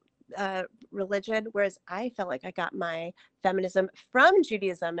Catholic religion, whereas I felt like I got my feminism from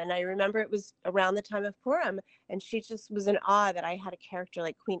Judaism. And I remember it was around the time of Purim, and she just was in awe that I had a character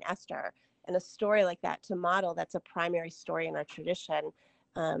like Queen Esther and a story like that to model. That's a primary story in our tradition.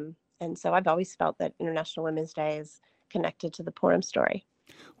 And so I've always felt that International Women's Day is connected to the Purim story.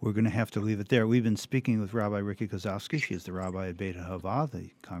 We're going to have to leave it there. We've been speaking with Rabbi Ricky Kozlowski. She is the rabbi at Beit Hava, the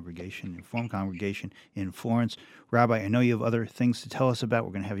Reformed congregation in Florence. Rabbi, I know you have other things to tell us about.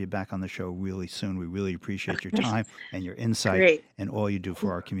 We're going to have you back on the show really soon. We really appreciate your time and your insight and all you do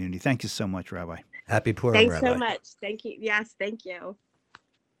for our community. Thank you so much, Rabbi. Happy Purim, Thanks Rabbi. so much. Thank you. Yes, thank you.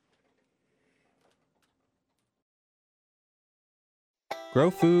 Grow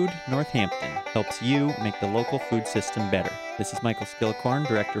Food Northampton helps you make the local food system better. This is Michael Skillicorn,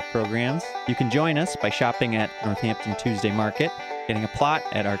 Director of Programs. You can join us by shopping at Northampton Tuesday Market, getting a plot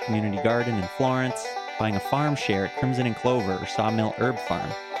at our community garden in Florence, buying a farm share at Crimson and Clover or Sawmill Herb Farm.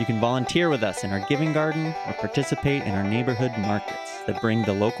 You can volunteer with us in our giving garden or participate in our neighborhood markets that bring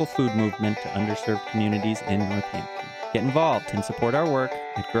the local food movement to underserved communities in Northampton. Get involved and support our work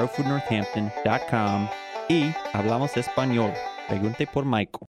at growfoodnorthampton.com y hablamos español. Pregunte por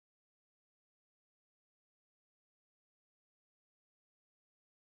Michael.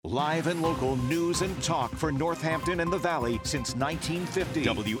 Live and local news and talk for Northampton and the Valley since 1950.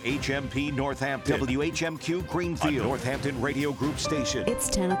 WHMP Northampton. WHMQ Greenfield. A Northampton Radio Group station. It's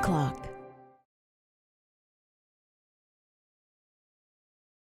 10 o'clock.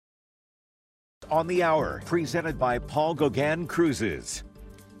 on the Hour, presented by Paul Gauguin Cruises.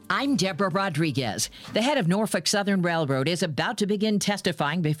 I'm Deborah Rodriguez. The head of Norfolk Southern Railroad is about to begin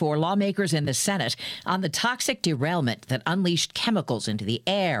testifying before lawmakers in the Senate on the toxic derailment that unleashed chemicals into the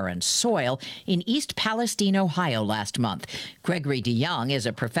air and soil in East Palestine, Ohio last month. Gregory DeYoung is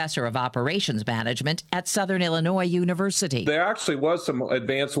a professor of operations management at Southern Illinois University. There actually was some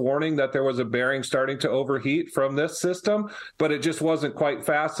advance warning that there was a bearing starting to overheat from this system, but it just wasn't quite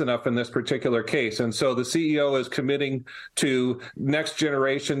fast enough in this particular case. And so the CEO is committing to next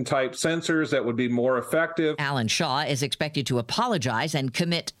generation type sensors that would be more effective. Alan Shaw is expected to apologize and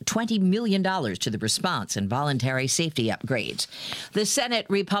commit $20 million to the response and voluntary safety upgrades. The Senate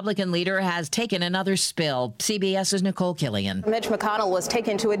Republican leader has taken another spill. CBS's Nicole Killian. Mitch McConnell was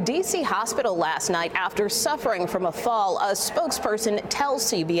taken to a D.C. hospital last night after suffering from a fall. A spokesperson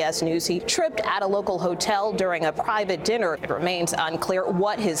tells CBS News he tripped at a local hotel during a private dinner. It remains unclear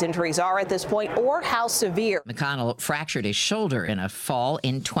what his injuries are at this point or how severe. McConnell fractured his shoulder in a fall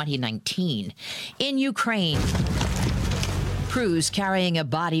in 2019. In Ukraine, crews carrying a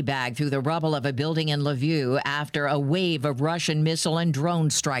body bag through the rubble of a building in Lviv after a wave of Russian missile and drone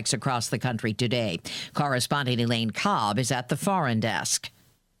strikes across the country today. Correspondent Elaine Cobb is at the foreign desk.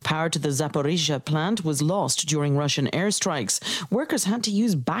 Power to the Zaporizhzhia plant was lost during Russian airstrikes. Workers had to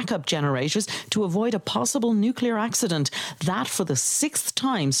use backup generators to avoid a possible nuclear accident. That for the 6th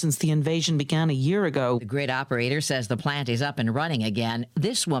time since the invasion began a year ago. The grid operator says the plant is up and running again.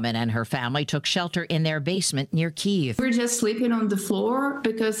 This woman and her family took shelter in their basement near Kyiv. We're just sleeping on the floor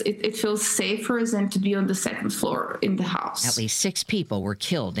because it feels safer than to be on the second floor in the house. At least 6 people were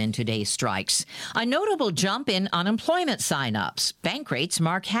killed in today's strikes. A notable jump in unemployment sign-ups. Bankrate's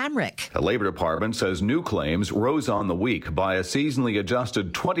Mark Hamrick. The Labor Department says new claims rose on the week by a seasonally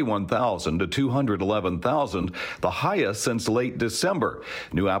adjusted 21,000 to 211,000, the highest since late December.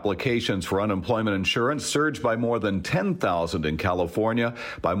 New applications for unemployment insurance surged by more than 10,000 in California,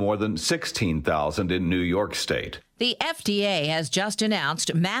 by more than 16,000 in New York State. The FDA has just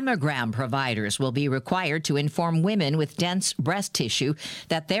announced mammogram providers will be required to inform women with dense breast tissue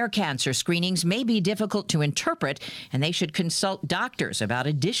that their cancer screenings may be difficult to interpret and they should consult doctors about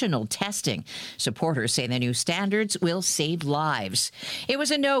additional testing. Supporters say the new standards will save lives. It was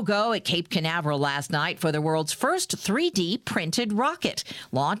a no-go at Cape Canaveral last night for the world's first 3D printed rocket.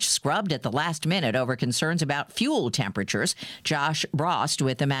 Launch scrubbed at the last minute over concerns about fuel temperatures. Josh Brost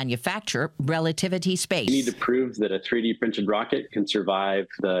with the manufacturer Relativity Space. We need to prove that a 3D printed rocket can survive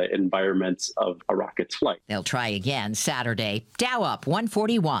the environments of a rocket's flight. They'll try again Saturday. Dow up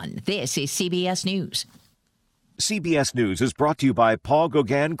 141. This is CBS News. CBS News is brought to you by Paul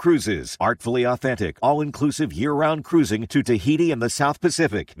Gauguin Cruises. Artfully authentic, all-inclusive year-round cruising to Tahiti and the South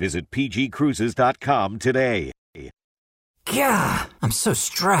Pacific. Visit pgcruises.com today. Yeah, I'm so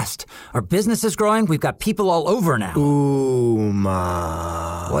stressed. Our business is growing. We've got people all over now.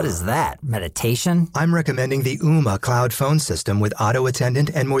 Ooma. What is that? Meditation? I'm recommending the Ooma cloud phone system with auto attendant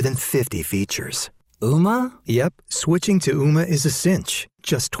and more than 50 features. Ooma? Yep. Switching to Ooma is a cinch.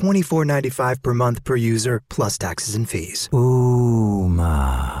 Just $24.95 per month per user, plus taxes and fees.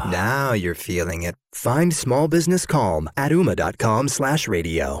 Ooma. Now you're feeling it. Find small business calm at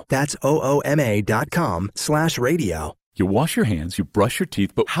ooma.com/radio. That's OOMA.com/radio. You wash your hands, you brush your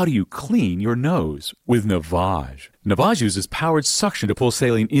teeth, but how do you clean your nose? With Navage. Navage uses powered suction to pull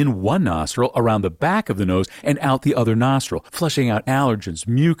saline in one nostril, around the back of the nose, and out the other nostril, flushing out allergens,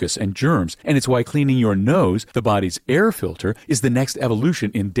 mucus, and germs. And it's why cleaning your nose, the body's air filter, is the next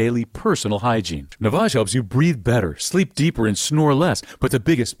evolution in daily personal hygiene. Navage helps you breathe better, sleep deeper, and snore less, but the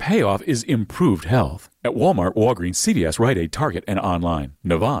biggest payoff is improved health. At Walmart, Walgreens, CVS, Rite Aid, Target, and online.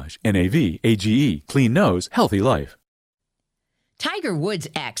 Navage, N-A-V-A-G-E, clean nose, healthy life. Tiger Woods'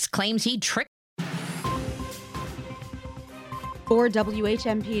 ex claims he tricked. For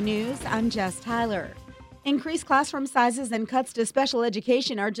WHMP News, I'm Jess Tyler. Increased classroom sizes and cuts to special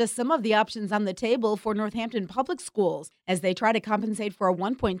education are just some of the options on the table for Northampton Public Schools as they try to compensate for a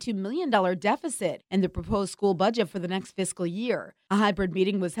 $1.2 million deficit in the proposed school budget for the next fiscal year. A hybrid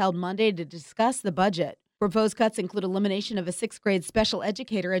meeting was held Monday to discuss the budget. Proposed cuts include elimination of a 6th grade special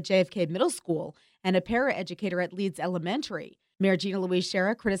educator at JFK Middle School and a paraeducator at Leeds Elementary. Mayor Gina Louise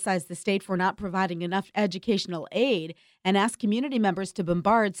Shera criticized the state for not providing enough educational aid and asked community members to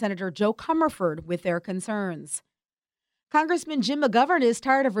bombard Senator Joe Comerford with their concerns. Congressman Jim McGovern is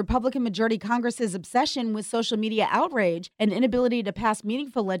tired of Republican majority Congress's obsession with social media outrage and inability to pass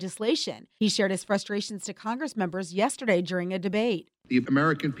meaningful legislation. He shared his frustrations to Congress members yesterday during a debate. The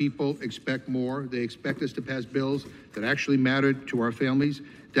American people expect more. They expect us to pass bills that actually matter to our families.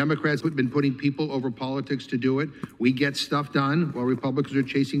 Democrats have been putting people over politics to do it. We get stuff done while Republicans are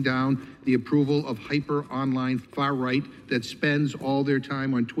chasing down the approval of hyper online far right that spends all their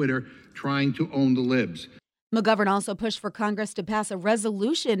time on Twitter trying to own the libs. McGovern also pushed for Congress to pass a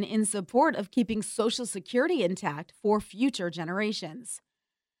resolution in support of keeping Social Security intact for future generations.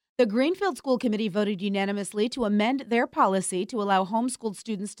 The Greenfield School Committee voted unanimously to amend their policy to allow homeschooled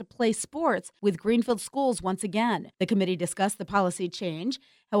students to play sports with Greenfield schools once again. The committee discussed the policy change.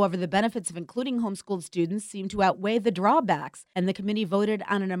 However, the benefits of including homeschooled students seem to outweigh the drawbacks, and the committee voted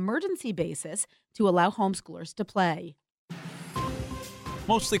on an emergency basis to allow homeschoolers to play.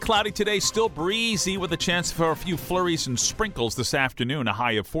 Mostly cloudy today, still breezy with a chance for a few flurries and sprinkles this afternoon, a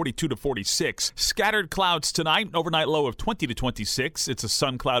high of 42 to 46. Scattered clouds tonight, an overnight low of 20 to 26. It's a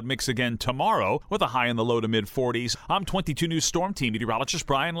sun-cloud mix again tomorrow with a high in the low to mid-40s. I'm 22 News Storm Team meteorologist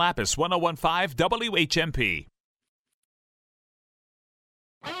Brian Lapis, 1015 WHMP.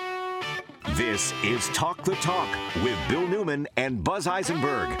 This is Talk the Talk with Bill Newman and Buzz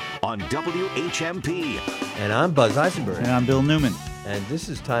Eisenberg on WHMP. And I'm Buzz Eisenberg. And I'm Bill Newman. And this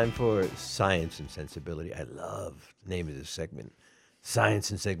is time for Science and Sensibility. I love the name of this segment.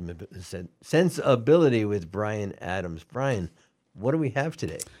 Science and Sensibility with Brian Adams. Brian, what do we have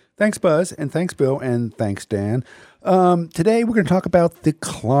today? Thanks, Buzz, and thanks, Bill, and thanks, Dan. Today we're going to talk about the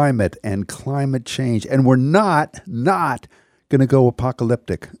climate and climate change. And we're not going to go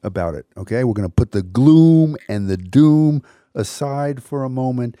apocalyptic about it, okay? We're going to put the gloom and the doom aside for a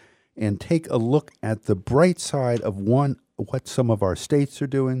moment and take a look at the bright side of what some of our states are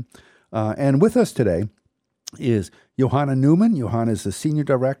doing. And with us today is Johanna Newman. Johanna is the Senior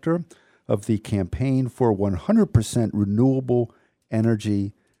Director of the Campaign for 100% Renewable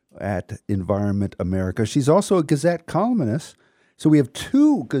Energy at Environment America. She's also a Gazette columnist. So we have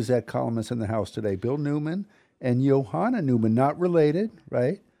two Gazette columnists in the house today, Bill Newman and Johanna Newman, not related,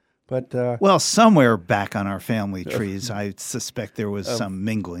 right? But well, somewhere back on our family trees, I suspect there was some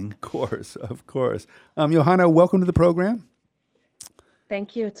mingling. Of course. Johanna, welcome to the program.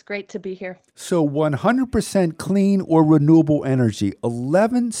 Thank you. It's great to be here. So 100% clean or renewable energy.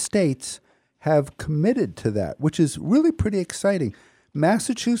 11 states have committed to that, which is really pretty exciting.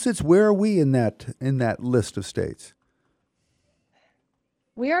 Massachusetts, where are we in that list of states?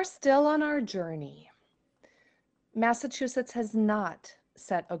 We are still on our journey. Massachusetts has not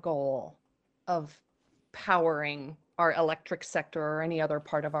set a goal of powering our electric sector or any other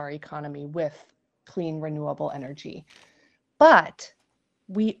part of our economy with clean, renewable energy. But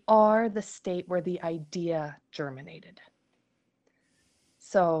we are the state where the idea germinated.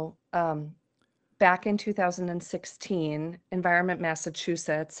 So back in 2016, Environment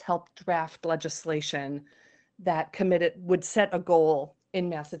Massachusetts helped draft legislation that would set a goal in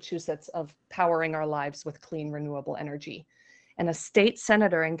Massachusetts of powering our lives with clean, renewable energy. And a state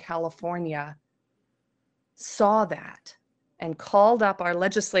senator in California saw that and called up our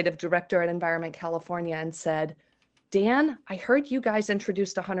legislative director at Environment California and said, Dan, I heard you guys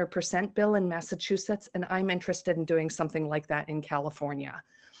introduced a 100% bill in Massachusetts, and I'm interested in doing something like that in California.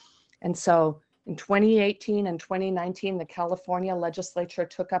 And so in 2018 and 2019, the California legislature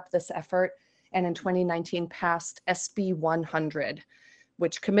took up this effort, and in 2019 passed SB 100,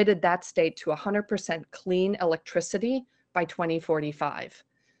 which committed that state to 100% clean electricity by 2045.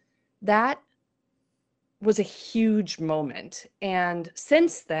 That was a huge moment. And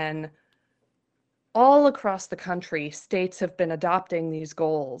since then, all across the country, states have been adopting these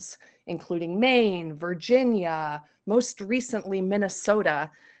goals, including Maine, Virginia, most recently Minnesota.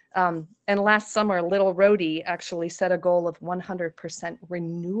 And last summer, Little Rhody actually set a goal of 100%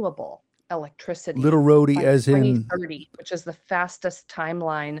 renewable electricity. Little Rhody as in 2030, which is the fastest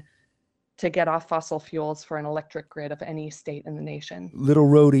timeline to get off fossil fuels for an electric grid of any state in the nation. Little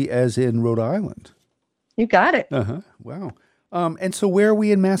Rhody as in Rhode Island. You got it. Wow. And so where are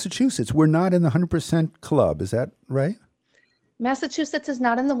we in Massachusetts? We're not in the 100% club. Is that right? Massachusetts is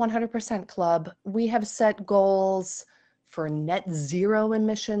not in the 100% club. We have set goals for net zero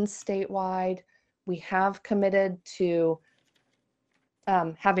emissions statewide. We have committed to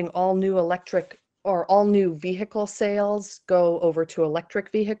having all new electric or all new vehicle sales go over to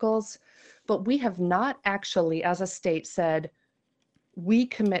electric vehicles. But we have not actually, as a state, said we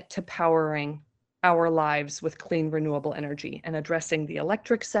commit to powering our lives with clean, renewable energy and addressing the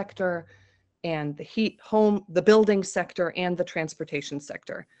electric sector and the building sector and the transportation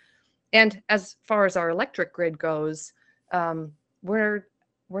sector. And as far as our electric grid goes, we're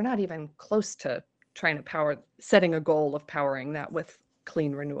not even close to trying to setting a goal of powering that with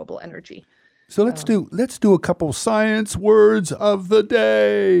clean renewable energy. So let's do a couple science words of the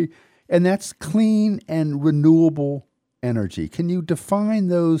day, and that's clean and renewable energy. Can you define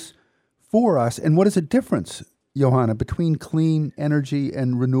those for us, and what is the difference, Johanna, between clean energy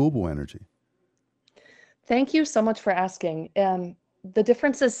and renewable energy? Thank you so much for asking. The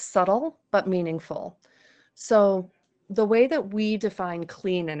difference is subtle but meaningful. So the way that we define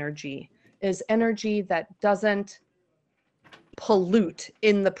clean energy is energy that doesn't pollute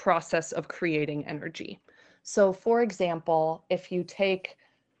in the process of creating energy. So for example, if you take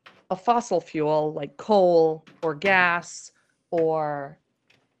a fossil fuel like coal or gas or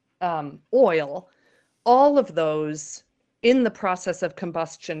oil, all of those in the process of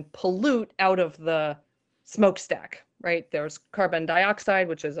combustion pollute out of the smokestack, right? There's carbon dioxide,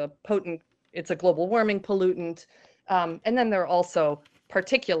 which is it's a global warming pollutant. And then there are also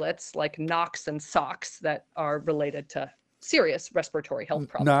particulates like NOx and SOx that are related to serious respiratory health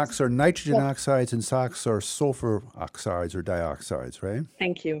problems. NOx are nitrogen oxides and SOx are sulfur oxides or dioxides, right?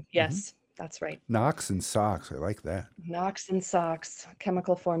 Thank you. Yes, that's right. NOx and SOx, I like that. NOx and SOx,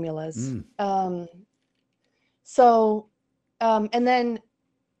 chemical formulas. Mm. And then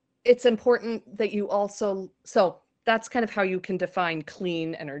it's important that you also, so that's kind of how you can define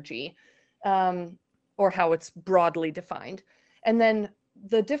clean energy, or how it's broadly defined. And then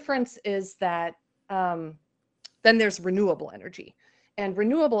the difference is that then there's renewable energy. And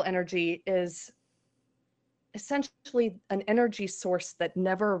renewable energy is essentially an energy source that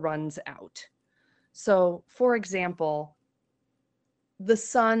never runs out. So, for example, the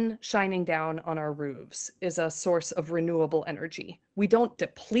sun shining down on our roofs is a source of renewable energy. We don't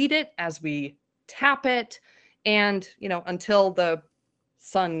deplete it as we tap it. And, until the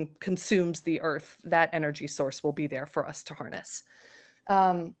sun consumes the earth, that energy source will be there for us to harness.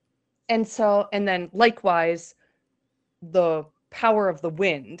 And then likewise, the power of the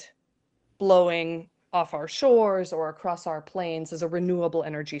wind blowing off our shores or across our plains is a renewable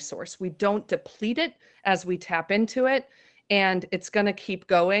energy source. We don't deplete it as we tap into it, and it's going to keep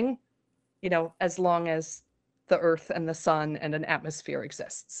going, as long as the earth and the sun and an atmosphere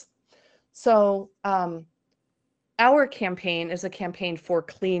exists. So our campaign is a campaign for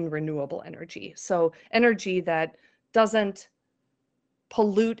clean renewable energy. So energy that doesn't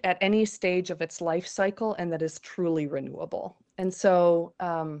pollute at any stage of its life cycle and that is truly renewable. And so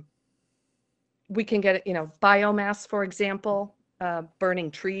we can get, biomass, for example, burning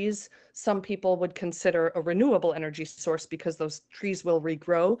trees. Some people would consider a renewable energy source because those trees will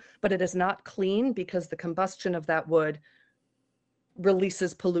regrow, but it is not clean because the combustion of that wood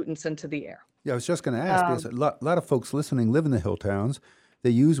releases pollutants into the air. Yeah, I was just going to ask, because a lot of folks listening live in the hill towns. They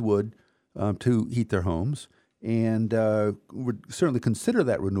use wood to heat their homes, and would certainly consider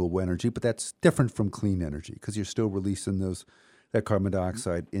that renewable energy, but that's different from clean energy because you're still releasing that carbon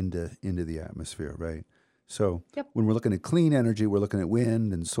dioxide into the atmosphere, right? So when we're looking at clean energy, we're looking at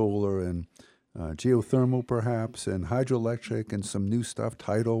wind and solar and geothermal perhaps, and hydroelectric and some new stuff,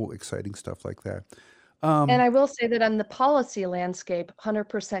 tidal, exciting stuff like that. And I will say that on the policy landscape,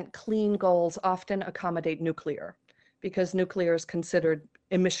 100% clean goals often accommodate nuclear because nuclear is considered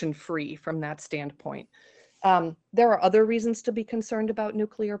emission-free from that standpoint. There are other reasons to be concerned about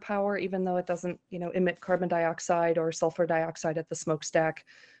nuclear power, even though it doesn't, emit carbon dioxide or sulfur dioxide at the smokestack.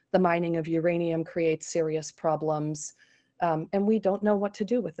 The mining of uranium creates serious problems, and we don't know what to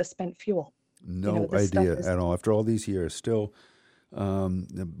do with the spent fuel. No idea at all. After all these years, still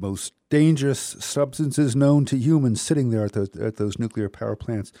the most dangerous substances known to humans sitting there at those nuclear power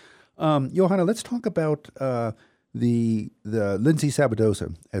plants. Johanna, let's talk about the Lindsay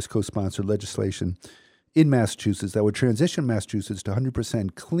Sabadoza has co-sponsored legislation in Massachusetts that would transition Massachusetts to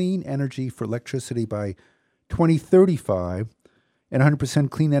 100% clean energy for electricity by 2035 and 100%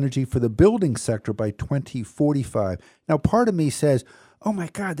 clean energy for the building sector by 2045. Now, part of me says, oh my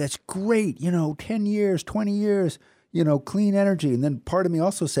God, that's great. 10 years, 20 years, clean energy. And then part of me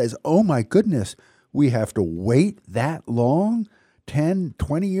also says, oh my goodness, we have to wait that long? 10,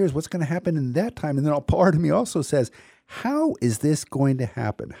 20 years, what's going to happen in that time? And then part of me also says, how is this going to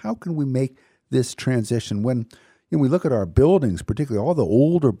happen? How can we make this transition when we look at our buildings, particularly all the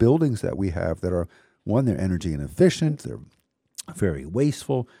older buildings that we have that are, one, they're energy inefficient, they're very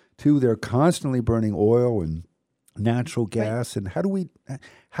wasteful, two, they're constantly burning oil and natural gas. Right. And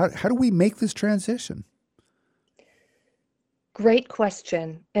how do we make this transition? Great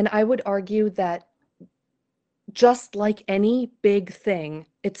question. And I would argue that just like any big thing,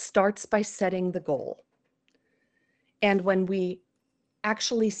 it starts by setting the goal. And when we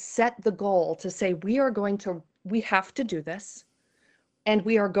actually set the goal to say we are going to we have to do this, and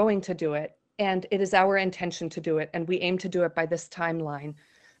we are going to do it, and it is our intention to do it, and we aim to do it by this timeline.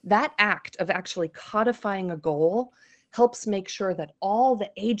 That act of actually codifying a goal helps make sure that all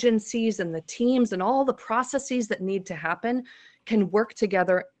the agencies and the teams and all the processes that need to happen can work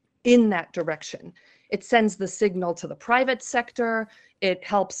together in that direction. It sends the signal to the private sector. It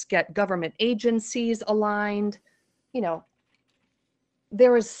helps get government agencies aligned. You know,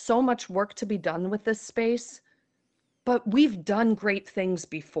 there is so much work to be done with this space, but we've done great things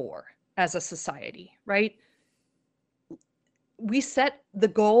before as a society, right? We set the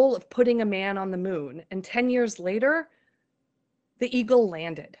goal of putting a man on the moon, and 10 years later, the Eagle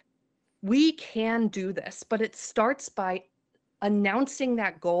landed. We can do this, but it starts by announcing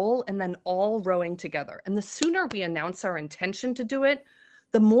that goal and then all rowing together. And the sooner we announce our intention to do it,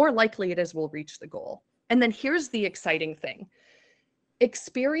 the more likely it is we'll reach the goal. And then here's the exciting thing.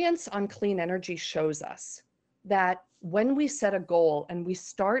 Experience on clean energy shows us that when we set a goal and we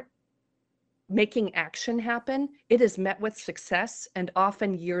start making action happen, it is met with success and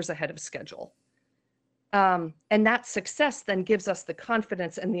often years ahead of schedule. And that success then gives us the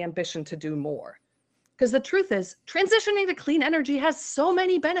confidence and the ambition to do more. Because the truth is, transitioning to clean energy has so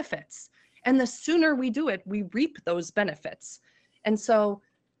many benefits. And the sooner we do it, we reap those benefits. And so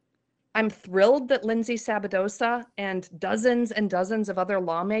I'm thrilled that Lindsay Sabadosa and dozens of other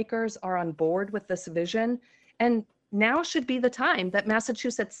lawmakers are on board with this vision. And now should be the time that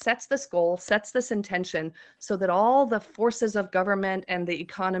Massachusetts sets this goal, sets this intention, so that all the forces of government and the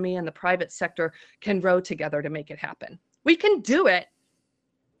economy and the private sector can row together to make it happen. We can do it,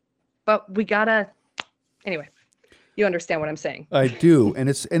 but we gotta, anyway, you understand what I'm saying. I do, and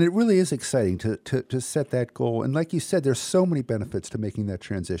it really is exciting to set that goal. And like you said, there's so many benefits to making that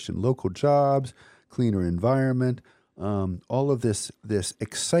transition: local jobs, cleaner environment, all of this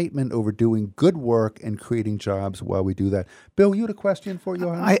excitement over doing good work and creating jobs while we do that. Bill, you had a question for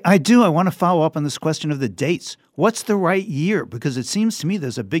Johanna? I do. I want to follow up on this question of the dates. What's the right year? Because it seems to me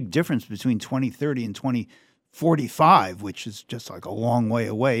there's a big difference between 2030 and 2045, which is just like a long way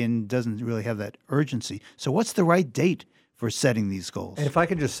away and doesn't really have that urgency. So what's the right date for setting these goals? And if I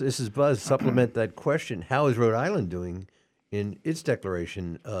could just, this is Buzz, supplement that question. How is Rhode Island doing in its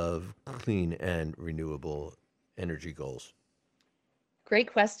declaration of clean and renewable energy goals?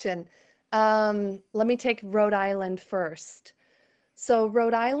 Great question. Let me take Rhode Island first. So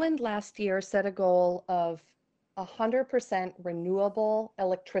Rhode Island last year set a goal of 100% renewable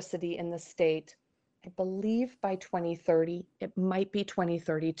electricity in the state, I believe by 2030. It might be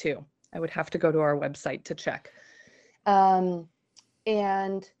 2032. I would have to go to our website to check. And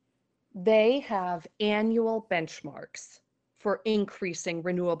they have annual benchmarks for increasing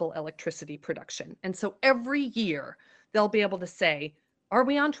renewable electricity production. And so every year they'll be able to say, are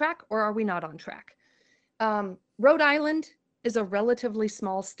we on track or are we not on track? Rhode Island is a relatively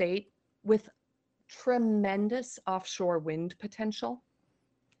small state with tremendous offshore wind potential.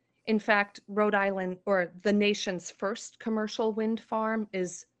 In fact, Rhode Island, or the nation's first commercial wind farm,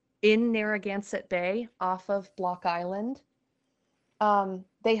 is in Narragansett Bay off of Block Island.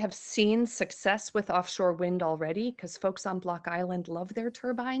 They have seen success with offshore wind already because folks on Block Island love their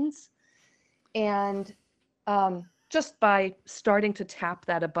turbines. And just by starting to tap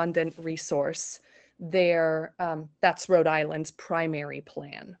that abundant resource, that's Rhode Island's primary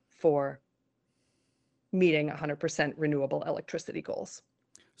plan for meeting 100% renewable electricity goals.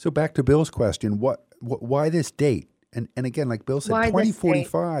 So back to Bill's question, why this date? And again, like Bill said,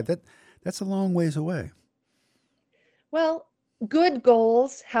 2045, that's a long ways away. Well, good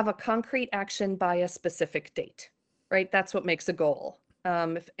goals have a concrete action by a specific date, right? That's what makes a goal.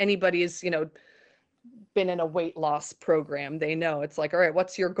 If anybody's, been in a weight loss program, they know it's like, all right,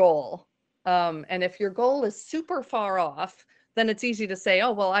 what's your goal? And if your goal is super far off, then it's easy to say,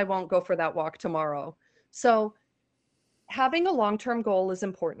 oh, well, I won't go for that walk tomorrow. So having a long-term goal is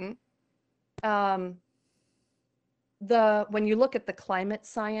important. When you look at the climate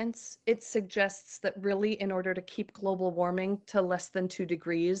science, it suggests that really in order to keep global warming to less than 2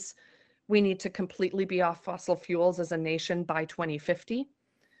 degrees, we need to completely be off fossil fuels as a nation by 2050.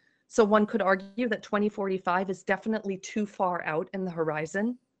 So one could argue that 2045 is definitely too far out in the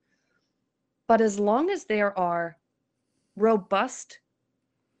horizon. But as long as there are robust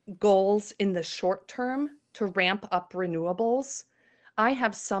goals in the short term to ramp up renewables, I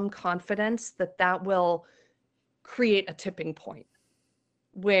have some confidence that that will create a tipping point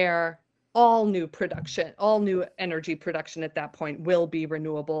where all new energy production at that point will be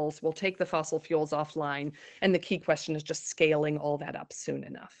renewables. We'll take the fossil fuels offline. And the key question is just scaling all that up soon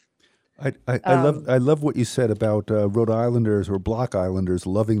enough. I love what you said about Rhode Islanders or Block Islanders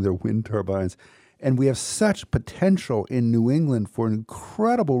loving their wind turbines. And we have such potential in New England for an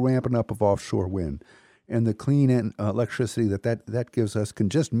incredible ramping up of offshore wind. And the clean electricity that gives us can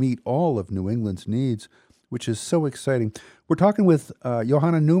just meet all of New England's needs, which is so exciting. We're talking with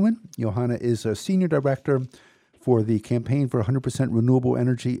Johanna Newman. Johanna is a senior director for the Campaign for 100% Renewable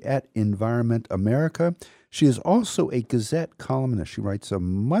Energy at Environment America. She is also a Gazette columnist. She writes a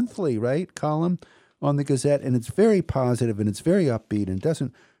monthly, column on the Gazette, and it's very positive and it's very upbeat and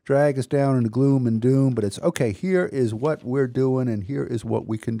doesn't drag us down into gloom and doom, but it's, okay, here is what we're doing and here is what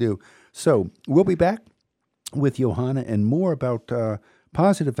we can do. So we'll be back with Johanna and more about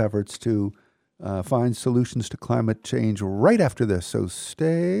positive efforts to find solutions to climate change right after this. So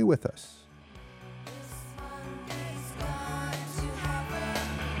stay with us.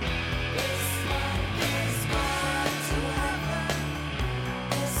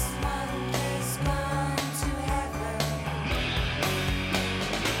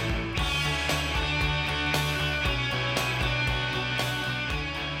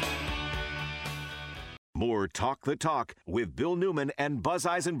 More Talk the Talk with Bill Newman and Buzz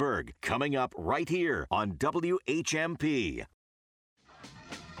Eisenberg coming up right here on WHMP.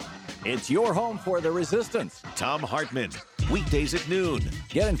 It's your home for the resistance. Thom Hartmann, weekdays at noon.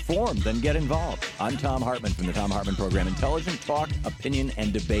 Get informed, then get involved. I'm Thom Hartmann from the Thom Hartmann Program. Intelligent talk, opinion,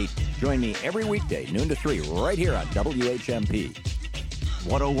 and debate. Join me every weekday, noon to 3, right here on WHMP.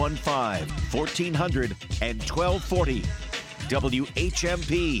 1015, 1400, and 1240.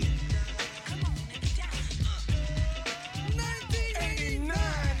 WHMP.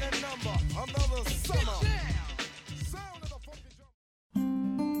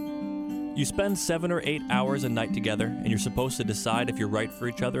 You spend 7 or 8 hours a night together, and you're supposed to decide if you're right for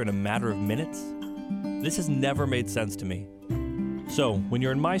each other in a matter of minutes? This has never made sense to me. So, when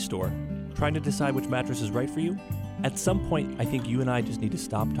you're in my store, trying to decide which mattress is right for you, at some point, I think you and I just need to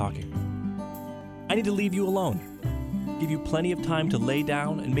stop talking. I need to leave you alone, give you plenty of time to lay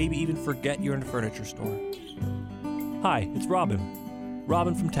down and maybe even forget you're in a furniture store. Hi, it's Robin.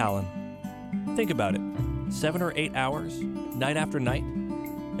 Robin from Talon. Think about it. 7 or 8 hours, night after night.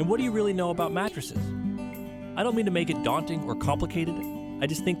 And what do you really know about mattresses? I don't mean to make it daunting or complicated. I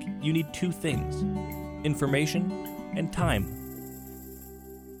just think you need 2 things: information and time.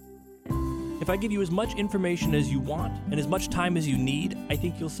 If I give you as much information as you want and as much time as you need, I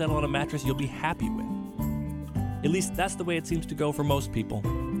think you'll settle on a mattress you'll be happy with. At least that's the way it seems to go for most people.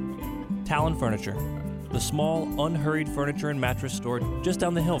 Talon Furniture, the small, unhurried furniture and mattress store just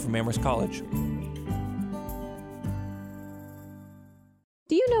down the hill from Amherst College.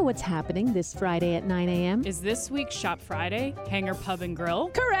 Do you know what's happening this Friday at 9 a.m.? Is this week's Shop Friday Hangar Pub and Grill?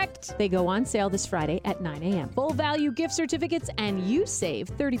 Correct! They go on sale this Friday at 9 a.m. Full value gift certificates, and you save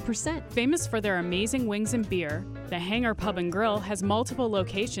 30%. Famous for their amazing wings and beer, the Hangar Pub and Grill has multiple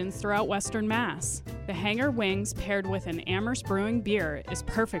locations throughout Western Mass. The Hangar Wings paired with an Amherst Brewing beer is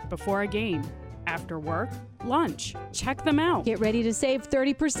perfect before a game, after work, lunch. Check them out. Get ready to save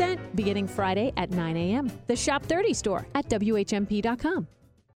 30% beginning Friday at 9 a.m. The Shop 30 store at WHMP.com.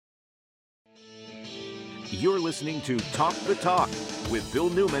 You're listening to Talk the Talk with Bill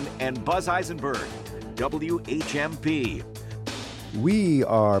Newman and Buzz Eisenberg, WHMP. We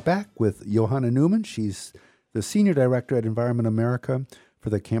are back with Johanna Newman. She's the Senior Director at Environment America for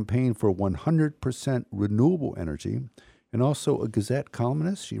the Campaign for 100% Renewable Energy, and also a Gazette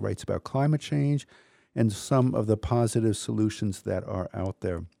columnist. She writes about climate change and some of the positive solutions that are out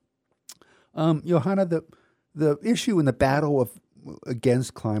there. Johanna, the issue in the battle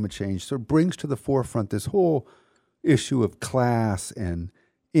against climate change sort of brings to the forefront this whole issue of class and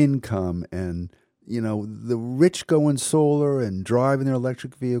income, and the rich going solar and driving their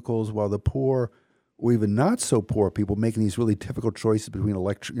electric vehicles, while the poor, or even not so poor people, making these really difficult choices between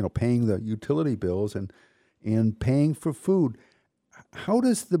paying the utility bills and paying for food. How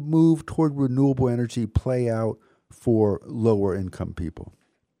does the move toward renewable energy play out for lower income people?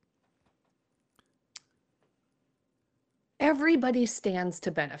 Everybody stands to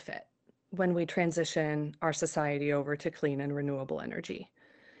benefit when we transition our society over to clean and renewable energy.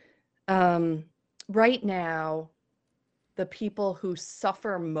 Right now, the people who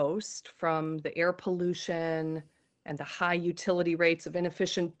suffer most from the air pollution and the high utility rates of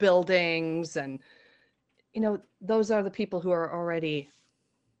inefficient buildings, and those are the people who are already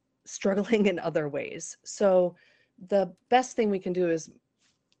struggling in other ways. So the best thing we can do is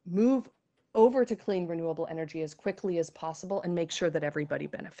move over to clean renewable energy as quickly as possible and make sure that everybody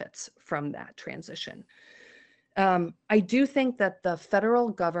benefits from that transition. I do think that the federal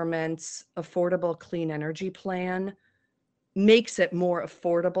government's Affordable Clean Energy Plan makes it more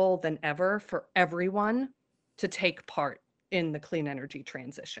affordable than ever for everyone to take part in the clean energy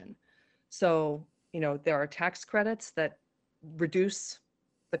transition. So there are tax credits that reduce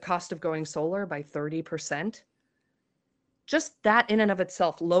the cost of going solar by 30%. Just that in and of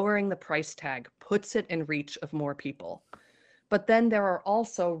itself, lowering the price tag, puts it in reach of more people. But then there are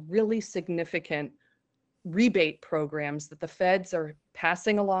also really significant rebate programs that the feds are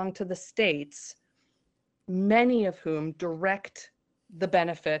passing along to the states, many of whom direct the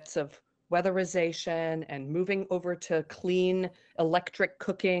benefits of weatherization and moving over to clean electric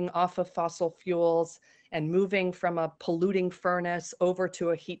cooking off of fossil fuels and moving from a polluting furnace over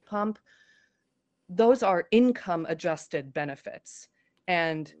to a heat pump. Those are income adjusted benefits,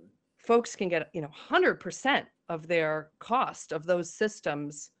 and folks can get 100% of their cost of those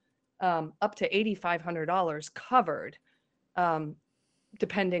systems, up to $8,500 covered,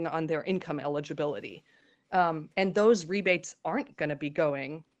 depending on their income eligibility. And those rebates aren't going to be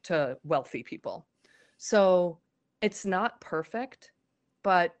going to wealthy people. So it's not perfect,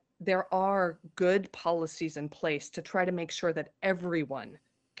 but there are good policies in place to try to make sure that everyone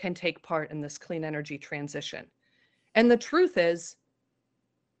can take part in this clean energy transition. And the truth is,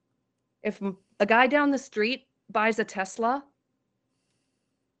 if a guy down the street buys a Tesla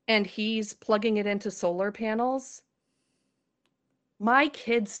and he's plugging it into solar panels, my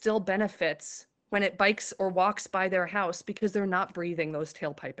kid still benefits when it bikes or walks by their house because they're not breathing those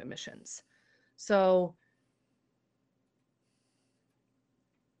tailpipe emissions. So,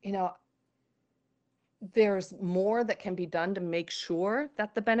 there's more that can be done to make sure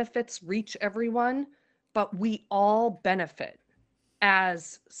that the benefits reach everyone, but we all benefit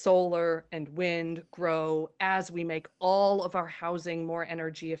as solar and wind grow, as we make all of our housing more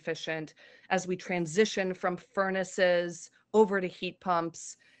energy efficient, as we transition from furnaces over to heat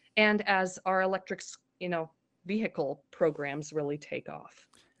pumps, and as our electric, vehicle programs really take off.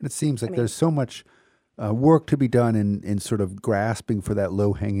 And it seems like there's so much work to be done in sort of grasping for that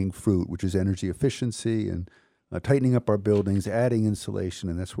low-hanging fruit, which is energy efficiency and tightening up our buildings, adding insulation,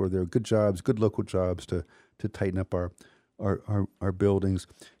 and that's where there are good local jobs to tighten up our buildings.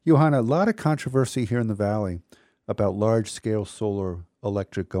 Johanna, a lot of controversy here in the Valley about large-scale solar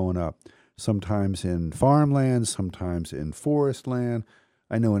electric going up, sometimes in farmland, sometimes in forest land.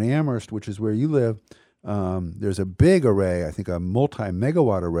 I know in Amherst, which is where you live, there's a big array, I think a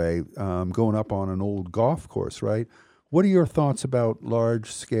multi-megawatt array going up on an old golf course, right? What are your thoughts about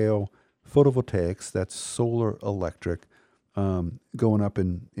large-scale photovoltaics, that's solar electric, going up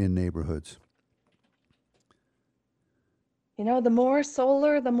in neighborhoods? The more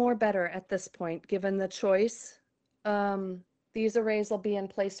solar, the more better at this point, given the choice. These arrays will be in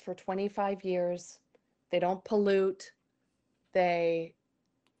place for 25 years. They don't pollute. They,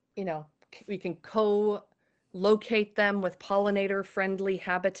 we can co-locate them with pollinator-friendly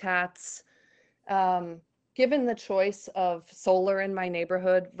habitats. Given the choice of solar in my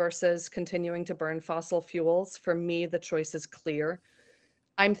neighborhood versus continuing to burn fossil fuels, for me, the choice is clear.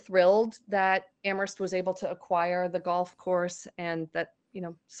 I'm thrilled that Amherst was able to acquire the golf course and that,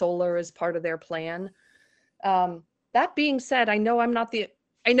 solar is part of their plan. That being said, I know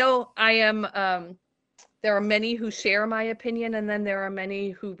I am, there are many who share my opinion, and then there are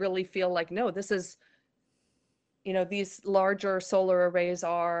many who really feel like, no, this is, these larger solar arrays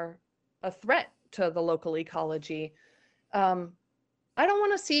are a threat to the local ecology. I don't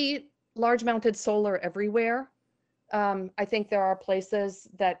want to see large mounted solar everywhere. I think there are places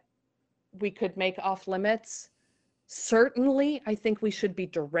that we could make off limits. Certainly, I think we should be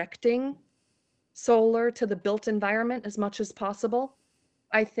directing solar to the built environment as much as possible.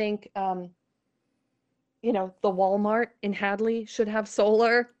 I think, the Walmart in Hadley should have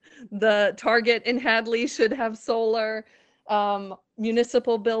solar. The Target in Hadley should have solar.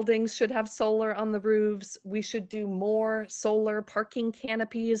 Municipal buildings should have solar on the roofs. We should do more solar parking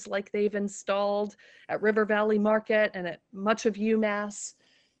canopies like they've installed at River Valley Market and at much of UMass.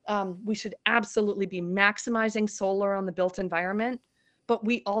 We should absolutely be maximizing solar on the built environment, but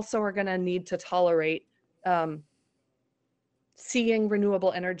we also are going to need to tolerate seeing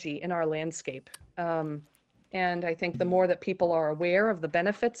renewable energy in our landscape. And I think the more that people are aware of the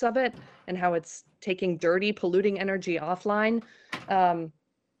benefits of it and how it's taking dirty, polluting energy offline, I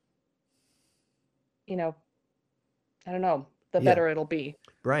don't know, the better it'll be.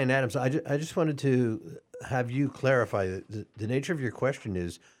 Brian Adams, I just wanted to have you clarify that the nature of your question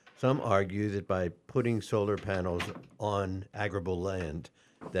is, some argue that by putting solar panels on arable land,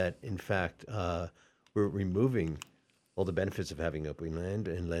 that in fact we're removing all the benefits of having open land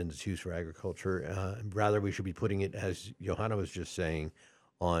and land that's used for agriculture. Rather, we should be putting it, as Johanna was just saying,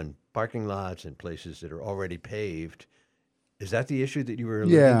 on parking lots and places that are already paved. Is that the issue that you were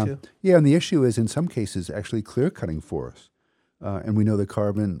alluding to? Yeah, and the issue is in some cases actually clear-cutting forests. And we know that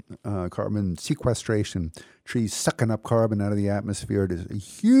carbon sequestration, trees sucking up carbon out of the atmosphere, it is a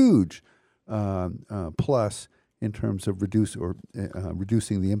huge plus in terms of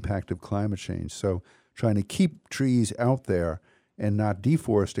reducing the impact of climate change. So trying to keep trees out there and not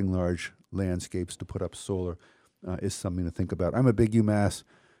deforesting large landscapes to put up solar is something to think about. I'm a big UMass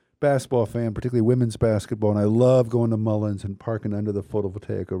basketball fan, particularly women's basketball, and I love going to Mullins and parking under the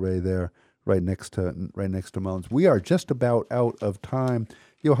photovoltaic array there, right next to Mullins. We are just about out of time.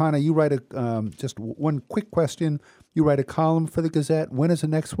 Johanna, you write just one quick question. You write a column for the Gazette. When is the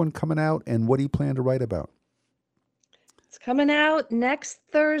next one coming out, and what do you plan to write about? It's coming out next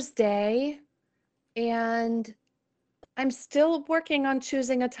Thursday, and I'm still working on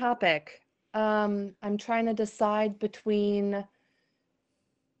choosing a topic. I'm trying to decide between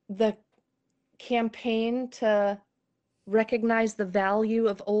the campaign to recognize the value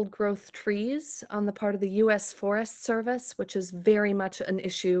of old growth trees on the part of the U.S. Forest Service, which is very much an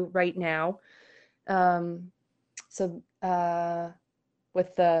issue right now.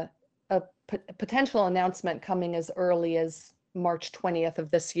 With a potential announcement coming as early as March 20th of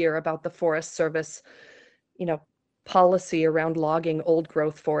this year about the Forest Service, policy around logging old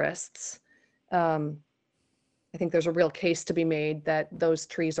growth forests. I think there's a real case to be made that those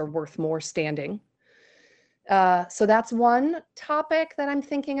trees are worth more standing. So that's one topic that I'm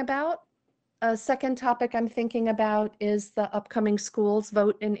thinking about. A second topic I'm thinking about is the upcoming schools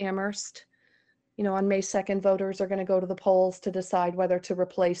vote in Amherst. On May 2nd, voters are going to go to the polls to decide whether to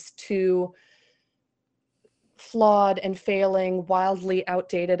replace 2 flawed and failing, wildly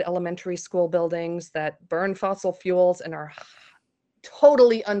outdated elementary school buildings that burn fossil fuels and are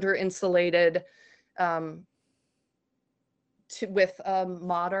totally under-insulated with a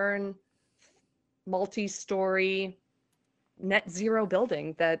modern multi-story net zero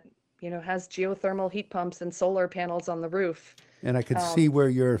building that has geothermal heat pumps and solar panels on the roof. And I could see where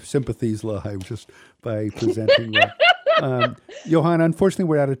your sympathies lie just by presenting that. Johanna, unfortunately,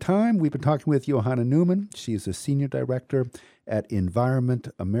 we're out of time. We've been talking with Johanna Newman. She is a senior director at Environment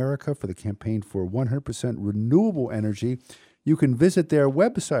America for the campaign for 100% renewable energy. You can visit their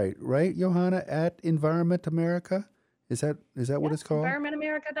website, right, Johanna, at Environment America? Is that what it's called?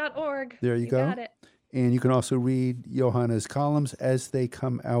 EnvironmentAmerica.org. There you go. Got it. And you can also read Johanna's columns as they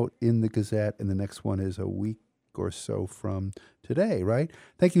come out in the Gazette, and the next one is a week or so from today, right?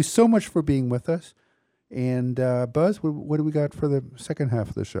 Thank you so much for being with us. And Buzz, what do we got for the second half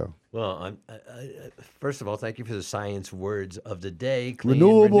of the show? Well, first of all, thank you for the science words of the day. Clean,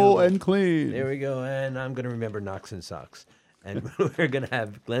 renewable and clean. There we go. And I'm going to remember Knox and Socks. And we're going to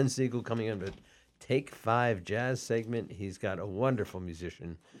have Glenn Siegel coming on the Take 5 jazz segment. He's got a wonderful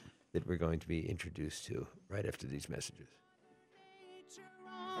musician that we're going to be introduced to right after these messages.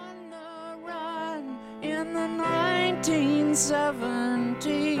 In the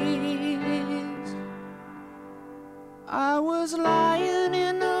 1970s, I was lying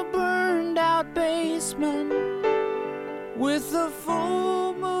in a burned out basement with the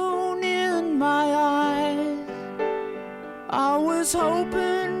full moon in my eyes. I was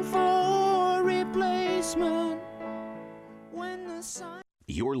hoping for a replacement when the sun...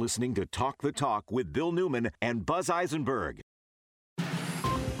 You're listening to Talk the Talk with Bill Newman and Buzz Eisenberg.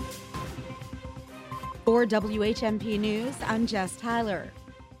 For WHMP News, I'm Jess Tyler.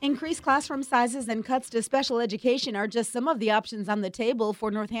 Increased classroom sizes and cuts to special education are just some of the options on the table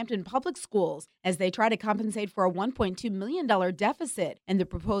for Northampton Public Schools as they try to compensate for a $1.2 million deficit in the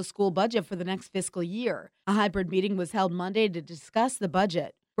proposed school budget for the next fiscal year. A hybrid meeting was held Monday to discuss the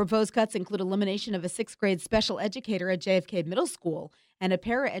budget. Proposed cuts include elimination of a 6th grade special educator at JFK Middle School and a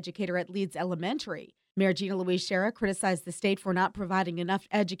paraeducator at Leeds Elementary. Mayor Gina Louise Schara criticized the state for not providing enough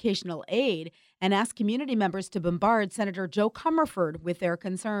educational aid and asked community members to bombard Senator Joe Comerford with their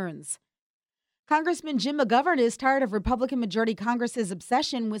concerns. Congressman Jim McGovern is tired of Republican-majority Congress's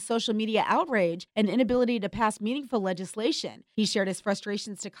obsession with social media outrage and inability to pass meaningful legislation. He shared his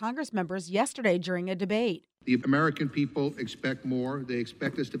frustrations to Congress members yesterday during a debate. The American people expect more. They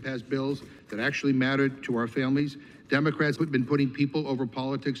expect us to pass bills that actually matter to our families. Democrats have been putting people over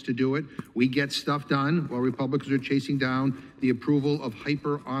politics to do it. We get stuff done while Republicans are chasing down the approval of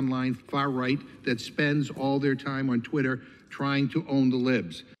hyper-online far-right that spends all their time on Twitter trying to own the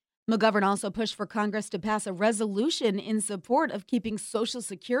libs. McGovern also pushed for Congress to pass a resolution in support of keeping Social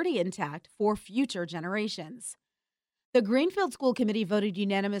Security intact for future generations. The Greenfield School Committee voted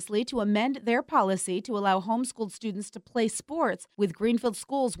unanimously to amend their policy to allow homeschooled students to play sports with Greenfield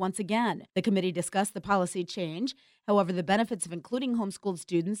schools once again. The committee discussed the policy change. However, the benefits of including homeschooled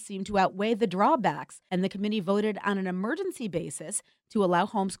students seem to outweigh the drawbacks, and the committee voted on an emergency basis to allow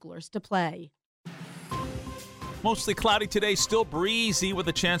homeschoolers to play. Mostly cloudy today, still breezy with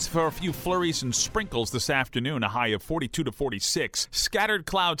a chance for a few flurries and sprinkles this afternoon, a high of 42 to 46. Scattered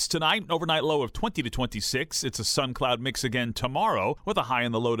clouds tonight, overnight low of 20 to 26. It's a sun-cloud mix again tomorrow with a high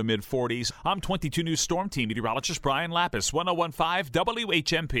in the low to mid-40s. I'm 22 News Storm Team meteorologist Brian Lapis, 1015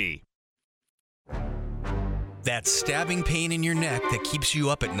 WHMP. That stabbing pain in your neck that keeps you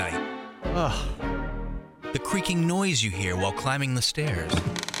up at night. Ugh. The creaking noise you hear while climbing the stairs.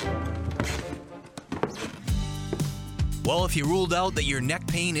 Well, if you ruled out that your neck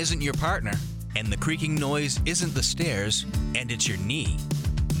pain isn't your partner, and the creaking noise isn't the stairs, and it's your knee,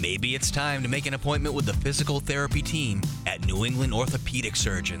 maybe it's time to make an appointment with the physical therapy team at New England Orthopedic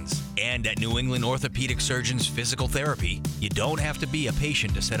Surgeons. And at New England Orthopedic Surgeons Physical Therapy, you don't have to be a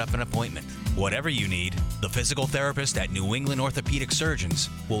patient to set up an appointment. Whatever you need, the physical therapist at New England Orthopedic Surgeons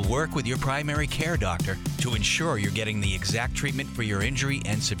will work with your primary care doctor to ensure you're getting the exact treatment for your injury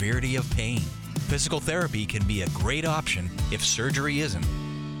and severity of pain. Physical therapy can be a great option if surgery isn't.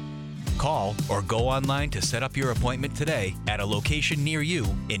 Call or go online to set up your appointment today at a location near you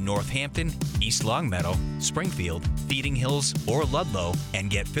in Northampton, East Longmeadow, Springfield, Feeding Hills, or Ludlow and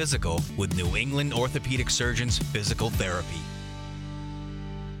get physical with New England Orthopedic Surgeons Physical Therapy.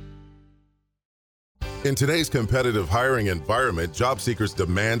 In today's competitive hiring environment, job seekers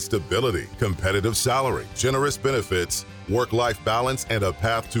demand stability, competitive salary, generous benefits, work-life balance, and a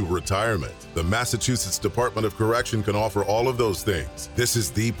path to retirement. The Massachusetts Department of Correction can offer all of those things. This is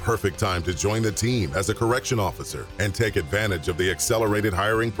the perfect time to join the team as a correction officer and take advantage of the accelerated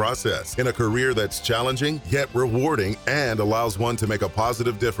hiring process in a career that's challenging yet rewarding and allows one to make a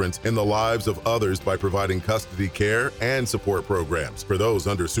positive difference in the lives of others by providing custody care and support programs for those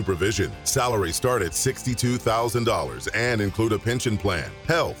under supervision. Salaries start at $62,000 and include a pension plan,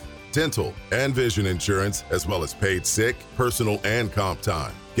 health, dental, and vision insurance, as well as paid sick, personal, and comp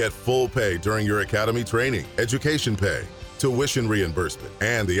time. Get full pay during your academy training, education pay, tuition reimbursement,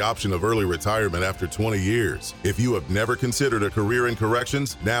 and the option of early retirement after 20 years. If you have never considered a career in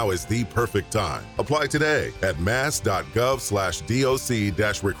corrections, now is the perfect time. Apply today at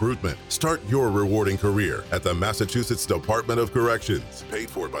mass.gov/doc-recruitment. Start your rewarding career at the Massachusetts Department of Corrections. Paid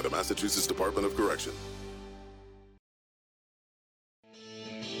for by the Massachusetts Department of Correction.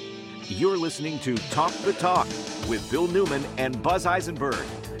 You're listening to Talk the Talk with Bill Newman and Buzz Eisenberg,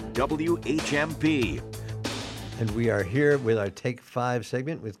 WHMP. And we are here with our Take 5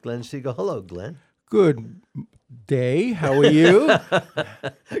 segment with Glenn Siegel. Hello, Glenn. Good day. How are you?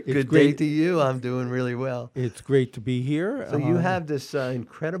 Good day to you. I'm doing really well. It's great to be here. So you have this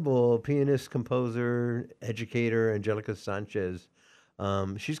incredible pianist, composer, educator, Angelica Sanchez.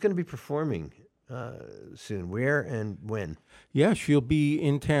 She's going to be performing soon. Where and when? Yeah, she'll be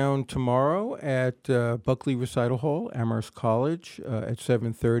in town tomorrow at Buckley Recital Hall, Amherst College, at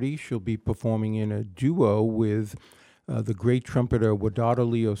 7:30. She'll be performing in a duo with the great trumpeter Wadada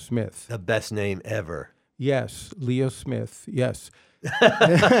Leo Smith. The best name ever. Yes, Leo Smith, yes.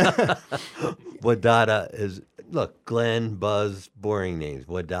 Wadada is, look, Glenn, Buzz, boring names.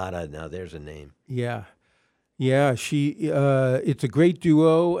 Wadada, now there's a name. Yeah. Yeah, it's a great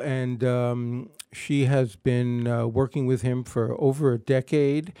duo, and she has been working with him for over a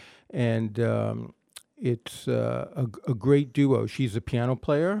decade, and it's a great duo. She's a piano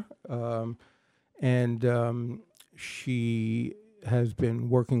player, and she has been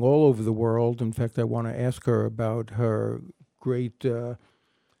working all over the world. In fact, I want to ask her about her great amount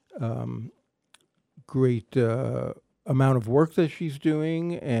of work that she's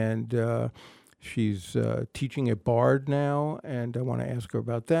doing, and she's teaching at Bard now, and I want to ask her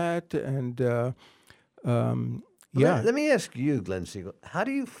about that. And Let me ask you, Glenn Siegel, how do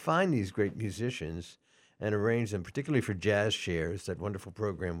you find these great musicians and arrange them, particularly for Jazz Shares, that wonderful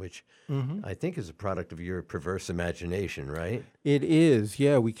program, which I think is a product of your perverse imagination, right? It is,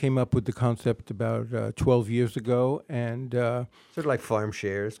 yeah. We came up with the concept about 12 years ago, and sort of like farm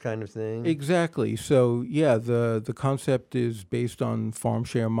shares kind of thing. Exactly. So yeah, the concept is based on farm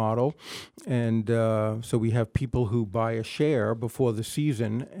share model, and so we have people who buy a share before the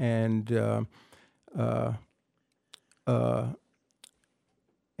season and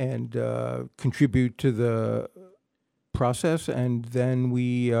contribute to the process, and then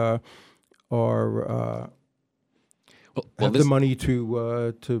we have the money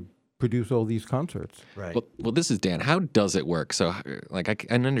to produce all these concerts. Right. Well, this is Dan. How does it work? So, like, I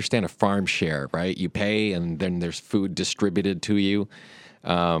can understand a farm share, right? You pay, and then there's food distributed to you.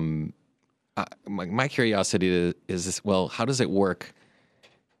 My curiosity is, well, how does it work?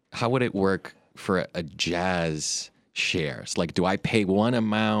 How would it work for a jazz shares? Like, do I pay one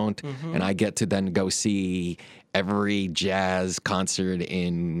amount and I get to then go see every jazz concert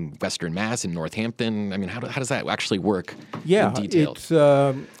in Western Mass, in Northampton? I mean, how does that actually work in detail? It's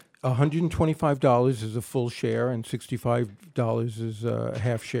 $125 is a full share and $65 is a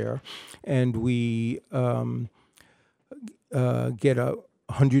half share. And we get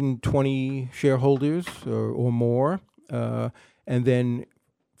 120 shareholders or more. And then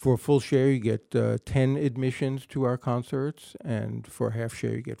for a full share, you get 10 admissions to our concerts. And for a half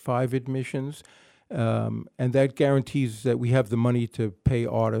share, you get 5 admissions. And that guarantees that we have the money to pay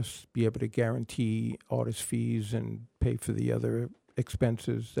artists, be able to guarantee artist fees and pay for the other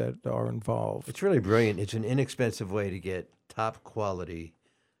expenses that are involved. It's really brilliant. It's an inexpensive way to get top quality,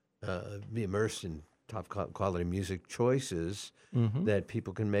 be immersed in top quality music choices that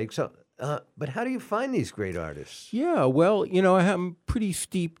people can make. So, but how do you find these great artists? Yeah, well, I'm pretty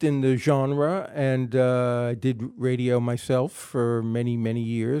steeped in the genre, and I did radio myself for many, many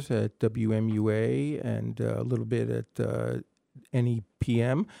years at WMUA and a little bit at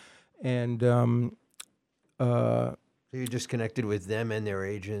NEPM. And so you're just connected with them and their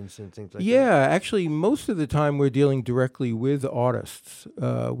agents and things like that? Yeah, actually, most of the time we're dealing directly with artists.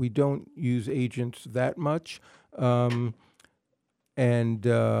 We don't use agents that much. I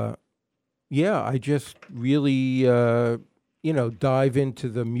just really, dive into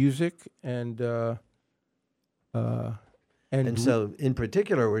the music and so, in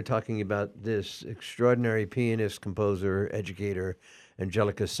particular, we're talking about this extraordinary pianist, composer, educator,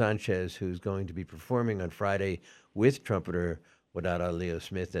 Angelica Sanchez, who's going to be performing on Friday with trumpeter Wadada Leo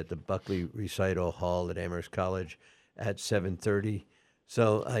Smith at the Buckley Recital Hall at Amherst College at 7:30.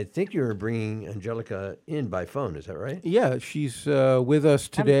 So I think you're bringing Angelica in by phone. Is that right? Yeah, she's with us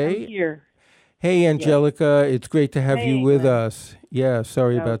today. I'm here. Hey, Angelica, it's great to have you with us. Yeah,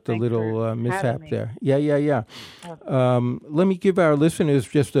 sorry No, about the thanks for little having mishap me. there. Yeah. Let me give our listeners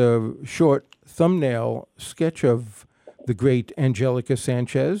just a short thumbnail sketch of the great Angelica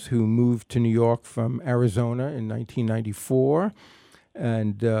Sanchez, who moved to New York from Arizona in 1994.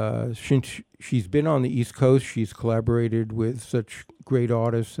 And since she's been on the East Coast, she's collaborated with such great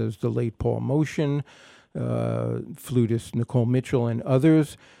artists as the late Paul Motian, flutist Nicole Mitchell, and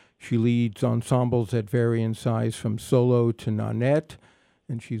others. She leads ensembles at varying size from solo to nonet,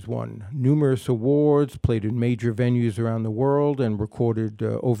 and she's won numerous awards, played in major venues around the world, and recorded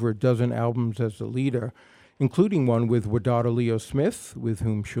over a dozen albums as a leader, including one with Wadada Leo Smith, with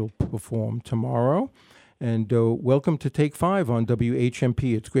whom she'll perform tomorrow. And welcome to Take 5 on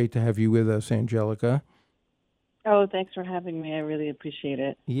WHMP. It's great to have you with us, Angelica. Oh, thanks for having me. I really appreciate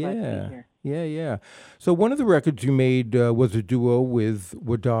it. Glad to be here. Yeah. So one of the records you made was a duo with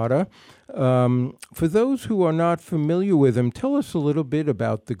Wadada. For those who are not familiar with him, tell us a little bit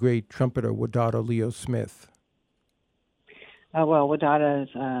about the great trumpeter Wadada Leo Smith. Well, Wadada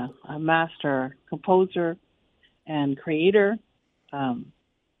is a master composer and creator.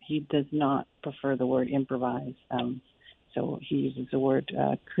 He does not prefer the word improvise, so he uses the word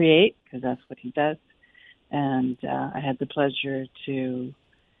create, because that's what he does. And I had the pleasure to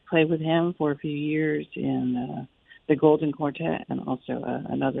play with him for a few years in the Golden Quartet and also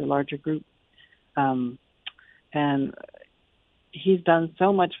another larger group. And he's done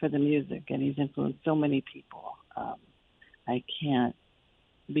so much for the music, and he's influenced so many people. I can't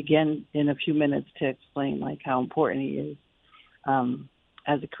begin in a few minutes to explain how important he is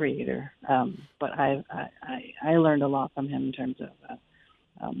as a creator. But I learned a lot from him in terms of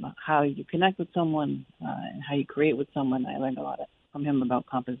how you connect with someone and how you create with someone. I learned a lot from him about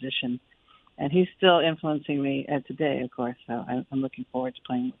composition. And he's still influencing me today, of course, so I'm looking forward to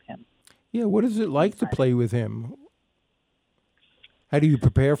playing with him. Yeah, what is it like to play with him? How do you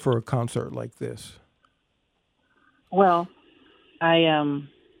prepare for a concert like this? Well, I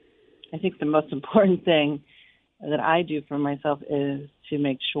think the most important thing that I do for myself is to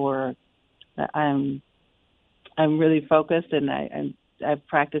make sure that I'm really focused, and I've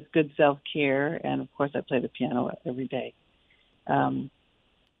practiced good self-care, and of course I play the piano every day.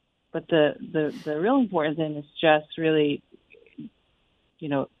 But the real important thing is just really,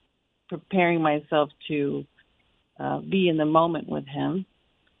 preparing myself to be in the moment with him,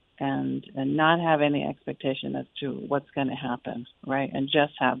 and not have any expectation as to what's going to happen, right? And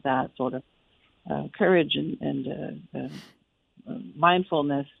just have that sort of courage and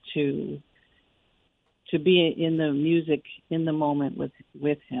mindfulness to be in the music, in the moment with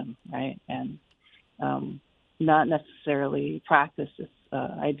him, right? And not necessarily practice this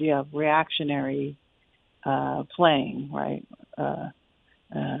idea of reactionary playing, right?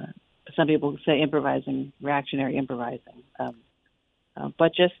 Some people say improvising, reactionary improvising.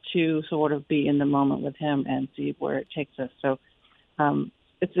 but just to sort of be in the moment with him and see where it takes us. So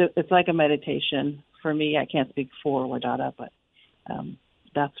it's like a meditation for me. I can't speak for Wadada, but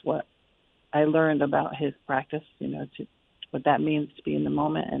that's what I learned about his practice, to what that means to be in the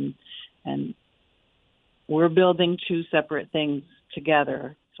moment. And we're building two separate things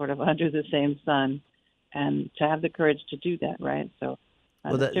together, sort of under the same sun, and to have the courage to do that, right? So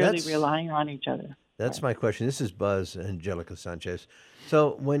not necessarily relying on each other. That's my question. This is Buzz Angelica Sanchez.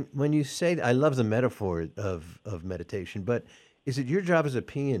 So when you say, I love the metaphor of meditation, but is it your job as a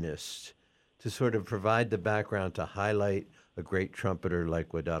pianist to sort of provide the background to highlight a great trumpeter like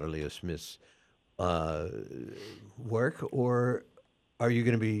Wadada Leo Smith's work, or are you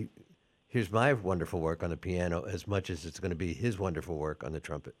going to be, here's my wonderful work on the piano as much as it's going to be his wonderful work on the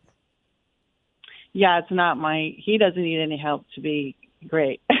trumpet? Yeah, it's not he doesn't need any help to be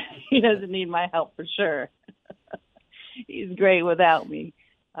great. He doesn't need my help for sure. He's great without me.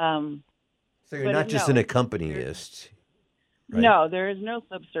 So you're not just an accompanist. Right? No, there is no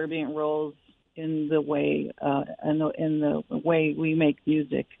subservient roles in the way in the way we make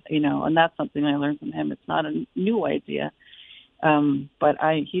music, and that's something I learned from him. It's not a new idea, but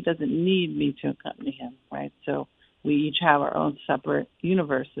he doesn't need me to accompany him, right? So we each have our own separate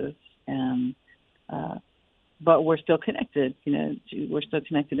universes, and but we're still connected. We're still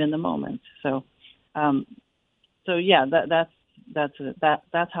connected in the moment. So, yeah,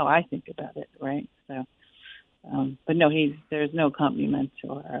 that's how I think about it, right? So. But no, there's no accompaniment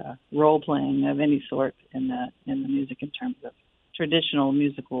or role playing of any sort in the music in terms of traditional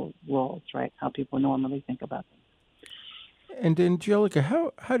musical roles, right? How people normally think about them. And Angelica,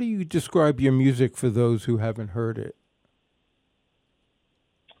 how do you describe your music for those who haven't heard it?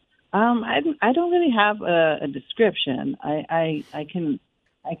 I don't really have a description. I can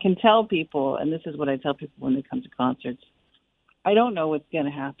tell people, and this is what I tell people when they come to concerts. I don't know what's going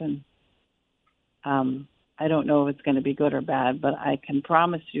to happen. I don't know if it's going to be good or bad, but I can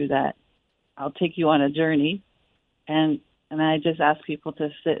promise you that I'll take you on a journey, and I just ask people to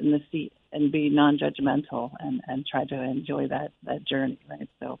sit in the seat and be non-judgmental and try to enjoy that journey, right?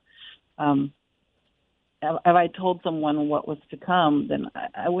 So if I told someone what was to come, then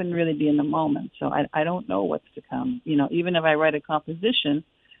I wouldn't really be in the moment. So I don't know what's to come. Even if I write a composition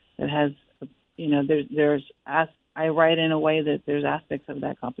that has, I write in a way that there's aspects of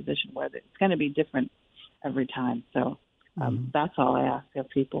that composition where it's going to be different every time. So that's all I ask of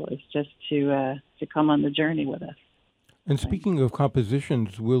people, is just to come on the journey with us. And speaking of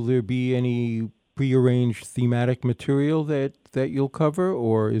compositions, will there be any prearranged thematic material that you'll cover,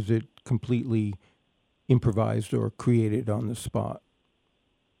 or is it completely improvised or created on the spot?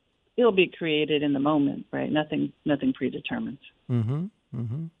 It'll be created in the moment, right? Nothing predetermined. Mm-hmm.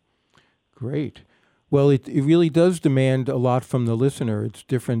 Mm-hmm. Great. Well, it really does demand a lot from the listener. It's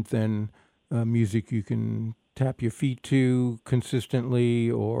different than music you can tap your feet to consistently,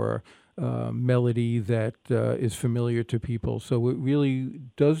 or melody that is familiar to people. So it really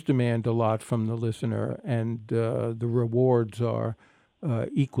does demand a lot from the listener, and the rewards are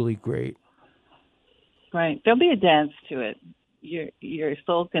equally great. Right. There'll be a dance to it. Your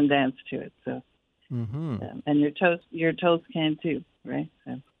soul can dance to it. So, and your toes can too, right?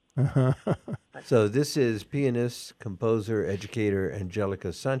 So. So this is pianist, composer, educator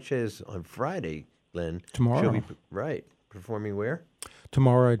Angelica Sanchez on Friday, Glenn. Tomorrow. She'll be, performing where?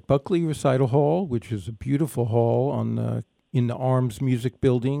 Tomorrow at Buckley Recital Hall, which is a beautiful hall in the Arms Music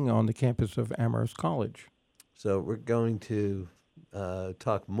Building on the campus of Amherst College. So we're going to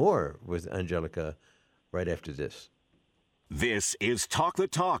talk more with Angelica right after this. This is Talk the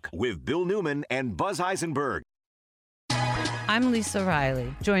Talk with Bill Newman and Buzz Eisenberg. I'm Lisa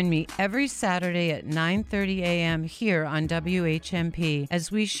Riley. Join me every Saturday at 9:30 a.m. here on WHMP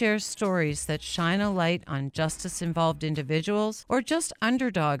as we share stories that shine a light on justice-involved individuals or just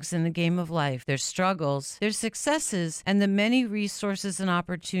underdogs in the game of life, their struggles, their successes, and the many resources and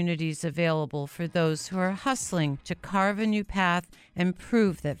opportunities available for those who are hustling to carve a new path and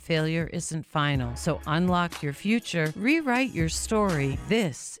prove that failure isn't final. So unlock your future, rewrite your story.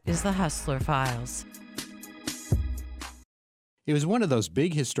 This is the Hustler Files. It was one of those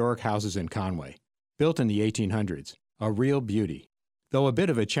big historic houses in Conway, built in the 1800s, a real beauty, though a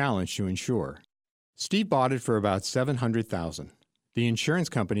bit of a challenge to insure. Steve bought it for about $700,000. The insurance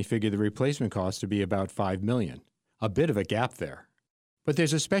company figured the replacement cost to be about $5 million, a bit of a gap there. But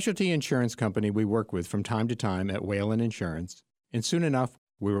there's a specialty insurance company we work with from time to time at Whalen Insurance, and soon enough,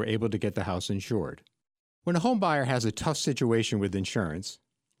 we were able to get the house insured. When a home buyer has a tough situation with insurance,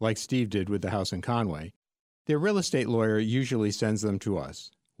 like Steve did with the house in Conway, their real estate lawyer usually sends them to us,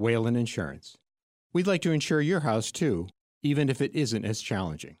 Whalen Insurance. We'd like to insure your house, too, even if it isn't as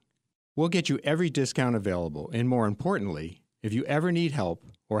challenging. We'll get you every discount available, and more importantly, if you ever need help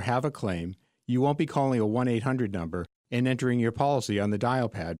or have a claim, you won't be calling a 1-800 number and entering your policy on the dial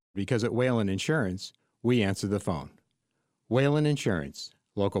pad, because at Whalen Insurance, we answer the phone. Whalen Insurance.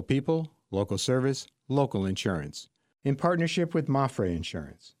 Local people, local service, local insurance. In partnership with Mafre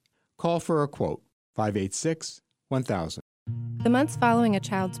Insurance. Call for a quote, 586-1000. The months following a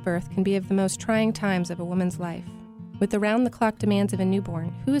child's birth can be of the most trying times of a woman's life. With the round-the-clock demands of a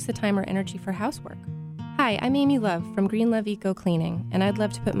newborn, who has the time or energy for housework? Hi, I'm Amy Love from Green Love Eco Cleaning, and I'd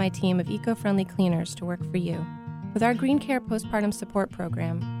love to put my team of eco-friendly cleaners to work for you. With our Green Care Postpartum Support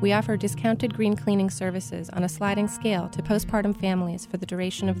Program, we offer discounted green cleaning services on a sliding scale to postpartum families for the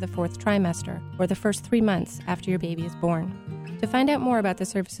duration of the 4th trimester or the first 3 months after your baby is born. To find out more about the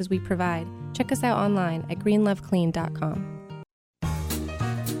services we provide, check us out online at greenloveclean.com.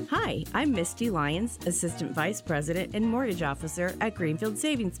 Hi, I'm Misty Lyons, Assistant Vice President and Mortgage Officer at Greenfield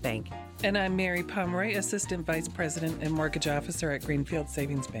Savings Bank. And I'm Mary Pomeroy, Assistant Vice President and Mortgage Officer at Greenfield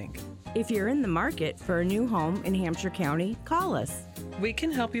Savings Bank. If you're in the market for a new home in Hampshire County, call us. We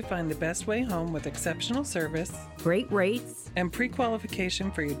can help you find the best way home with exceptional service, great rates, and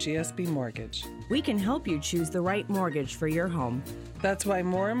pre-qualification for your GSB mortgage. We can help you choose the right mortgage for your home. That's why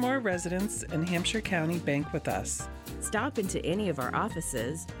more and more residents in Hampshire County bank with us. Stop into any of our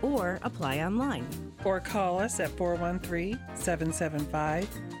offices or apply online. Or call us at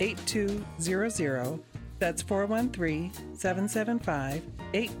 413-775-8200. That's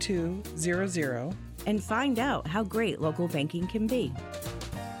 413-775-8200. And find out how great local banking can be.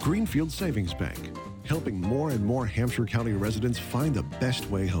 Greenfield Savings Bank, helping more and more Hampshire County residents find the best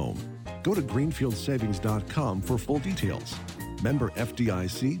way home. Go to greenfieldsavings.com for full details. Member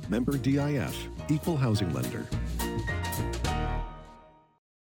FDIC, member DIF, equal housing lender.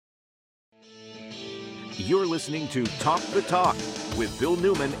 You're listening to Talk the Talk with Bill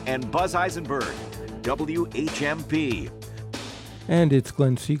Newman and Buzz Eisenberg, WHMP. And it's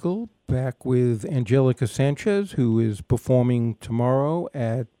Glenn Siegel back with Angelica Sanchez, who is performing tomorrow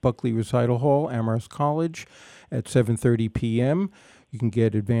at Buckley Recital Hall, Amherst College, at 7:30 p.m. You can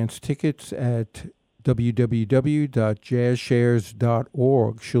get advance tickets at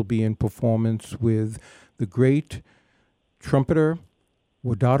www.jazzshares.org. She'll be in performance with the great trumpeter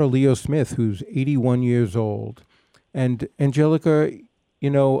Wadada Leo Smith, who's 81 years old. And Angelica,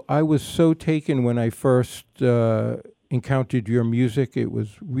 you know, I was so taken when I first encountered your music. It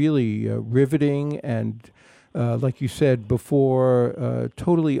was really riveting and, like you said before,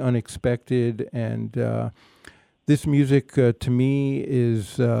 totally unexpected. And this music, to me,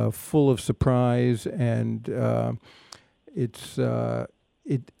 is full of surprise, and it,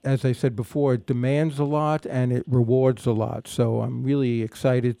 as I said before, it demands a lot and it rewards a lot. So I'm really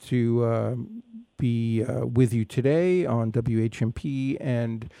excited to be with you today on WHMP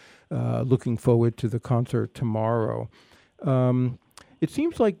and looking forward to the concert tomorrow. It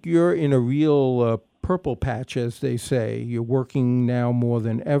seems like you're in a real purple patch, as they say. You're working now more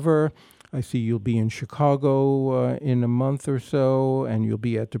than ever. I see you'll be in Chicago in a month or so, and you'll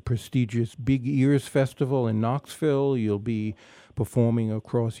be at the prestigious Big Ears Festival in Knoxville. You'll be performing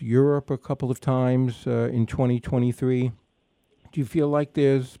across Europe a couple of times in 2023. Do you feel like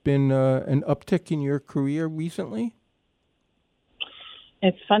there's been an uptick in your career recently?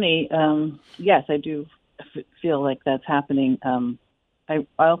 It's funny. Yes, I do feel like that's happening. I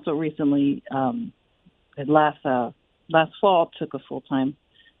also recently, last fall, took a full-time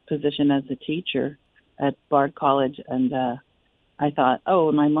position as a teacher at Bard College, and I thought,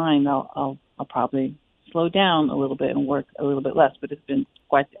 in my mind, I'll probably slow down a little bit and work a little bit less, but it's been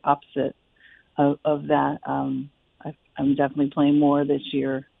quite the opposite of that. I'm definitely playing more this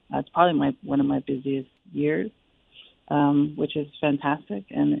year. It's probably one of my busiest years, which is fantastic,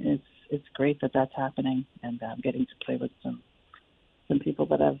 and it's great that that's happening, and I'm getting to play with some people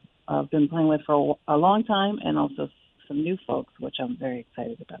that I've been playing with for a long time, and also some new folks, which I'm very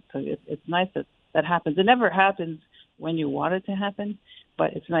excited about. So it's nice that happens. It never happens when you want it to happen,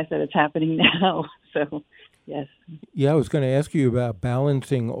 but it's nice that it's happening now. So, yes. Yeah, I was going to ask you about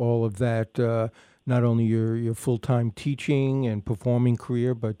balancing all of that, not only your full-time teaching and performing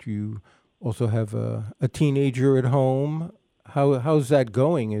career, but you also have a teenager at home. How's that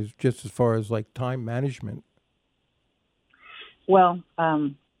going, as far as like time management? Well,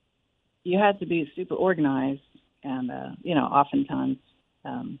 you had to be super organized, and oftentimes,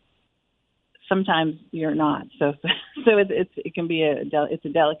 sometimes you're not. So it can be it's a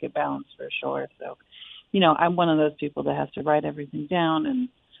delicate balance for sure. So, I'm one of those people that has to write everything down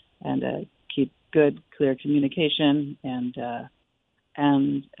and keep good, clear communication, and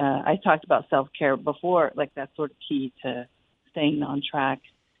And I talked about self-care before, like that's sort of key to staying on track.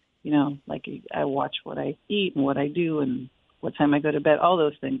 You know, like I watch what I eat and what I do and what time I go to bed. All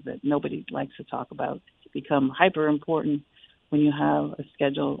those things that nobody likes to talk about become hyper important when you have a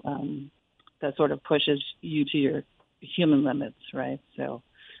schedule that sort of pushes you to your human limits, right? So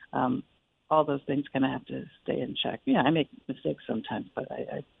all those things kind of have to stay in check. Yeah, I make mistakes sometimes, but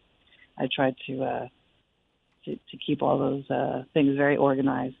I try to keep all those things very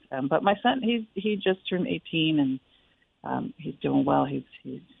organized. But my son, he just turned 18, and he's doing well. He's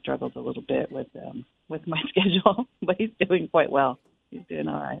struggled a little bit with my schedule, but he's doing quite well. He's doing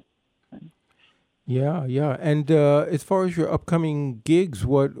all right. Yeah. And as far as your upcoming gigs,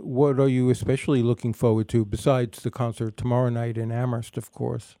 what are you especially looking forward to besides the concert tomorrow night in Amherst, of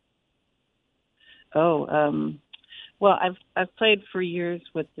course? Oh, well, I've played for years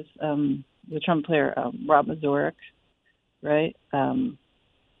with this the trumpet player Rob Mazurek, right?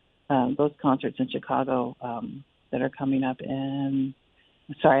 Those concerts in Chicago that are coming up in.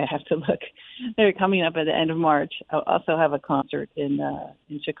 Sorry, I have to look. They're coming up at the end of March. I'll also have a concert in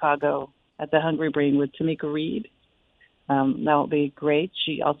Chicago at the Hungry Brain with Tamika Reed. That'll be great.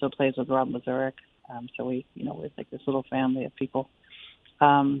 She also plays with Rob Mazurek. So we're like this little family of people.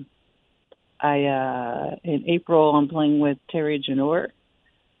 In April, I'm playing with Terry Janor.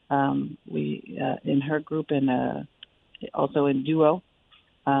 We in her group and also in duo.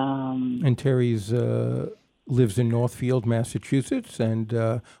 And Terry's lives in Northfield, Massachusetts,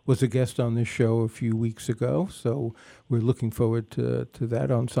 and was a guest on this show a few weeks ago. So we're looking forward to that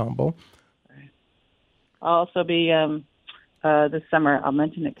ensemble. I'll also be this summer. I'll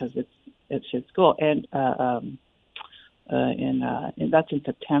mention it because it's his school, and that's in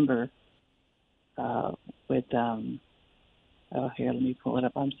September with. Here, let me pull it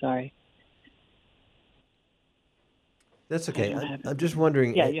up. I'm sorry. That's okay. I'm just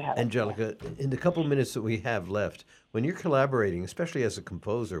wondering, yeah, you have Angelica, in the couple minutes that we have left, when you're collaborating, especially as a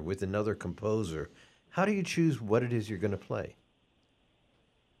composer with another composer, how do you choose what it is you're going to play?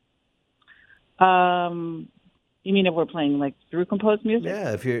 You mean if we're playing like through composed music?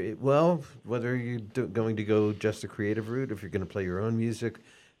 Yeah, whether you're going to go just the creative route, if you're going to play your own music,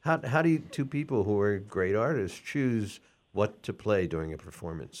 how do you two people who are great artists choose what to play during a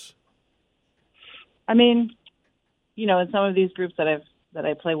performance? I mean, in some of these groups that I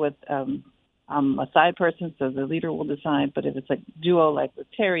play with, I'm a side person, so the leader will decide. But if it's a duo like with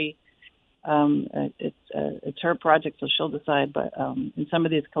Terry, it's her project, so she'll decide. But in some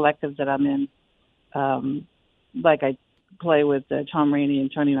of these collectives that I'm in, like I play with Tom Rainey and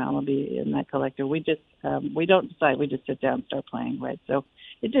Tony Malaby in that collective, we don't decide. We just sit down and start playing, right? So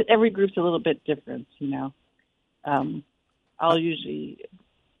every group's a little bit different, I'll usually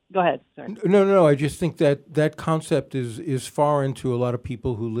go ahead. Sorry. No. I just think that concept is foreign to a lot of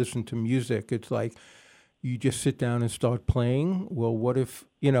people who listen to music. It's like you just sit down and start playing. Well, what if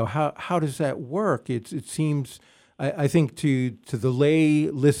how does that work? It seems I think to the lay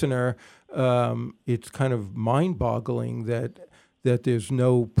listener, it's kind of mind-boggling that there's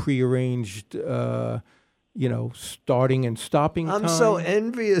no prearranged starting and stopping time. I'm so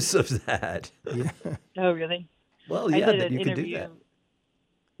envious of that. Yeah. Oh, really? Well, yeah, I did that an you can do interview that.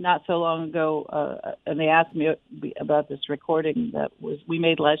 Not so long ago, and they asked me about this recording that we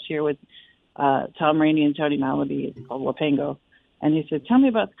made last year with Tom Rainey and Tony Malaby. It's called Wapango. And he said, "Tell me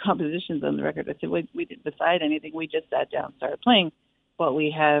about the compositions on the record." I said, "We didn't decide anything. We just sat down and started playing. But we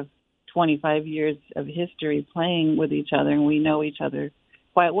have 25 years of history playing with each other, and we know each other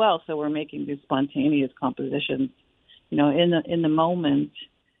quite well. So we're making these spontaneous compositions, in the moment.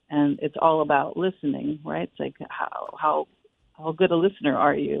 And it's all about listening, right? It's like how good a listener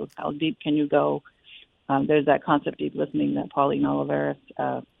are you? How deep can you go? There's that concept, deep listening, that Pauline Oliveris.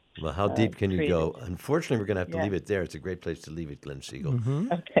 Well, how deep can you created. go? Unfortunately, we're going to have to Yeah. leave it there. It's a great place to leave it, Glenn Siegel.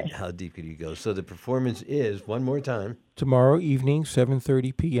 Mm-hmm. Okay. How deep can you go? So the performance is, one more time, Tomorrow evening,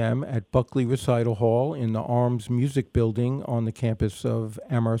 7:30 p.m. at Buckley Recital Hall in the Arms Music Building on the campus of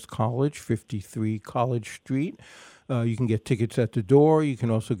Amherst College, 53 College Street. You can get tickets at the door. You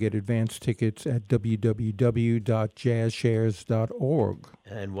can also get advance tickets at www.jazzshares.org.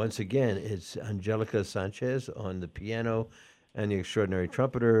 And once again, it's Angelica Sanchez on the piano and the extraordinary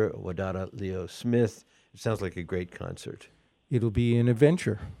trumpeter, Wadada Leo Smith. It sounds like a great concert. It'll be an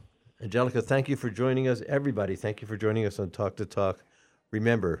adventure. Angelica, thank you for joining us. Everybody, thank you for joining us on Talk to Talk.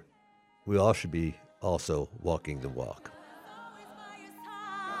 Remember, we all should be also walking the walk.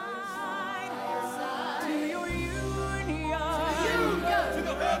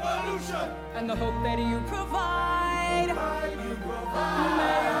 And the hope that you provide. May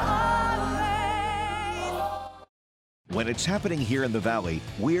always When it's happening here in the Valley,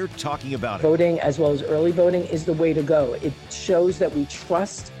 we're talking about it. Voting, as well as early voting, is the way to go. It shows that we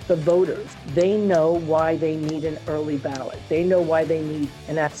trust the voters. They know why they need an early ballot. They know why they need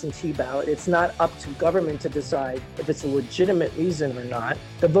an absentee ballot. It's not up to government to decide if it's a legitimate reason or not.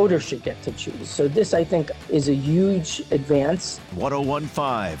 The voters should get to choose. So this, I think, is a huge advance.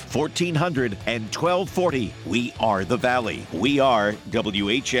 1015, 1400, and 1240. We are the Valley. We are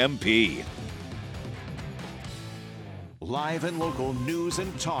WHMP. Live and local news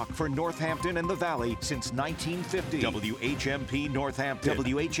and talk for Northampton and the Valley since 1950. WHMP Northampton.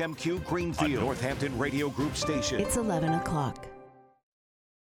 WHMQ Greenfield. A Northampton Radio Group station. It's 11 o'clock.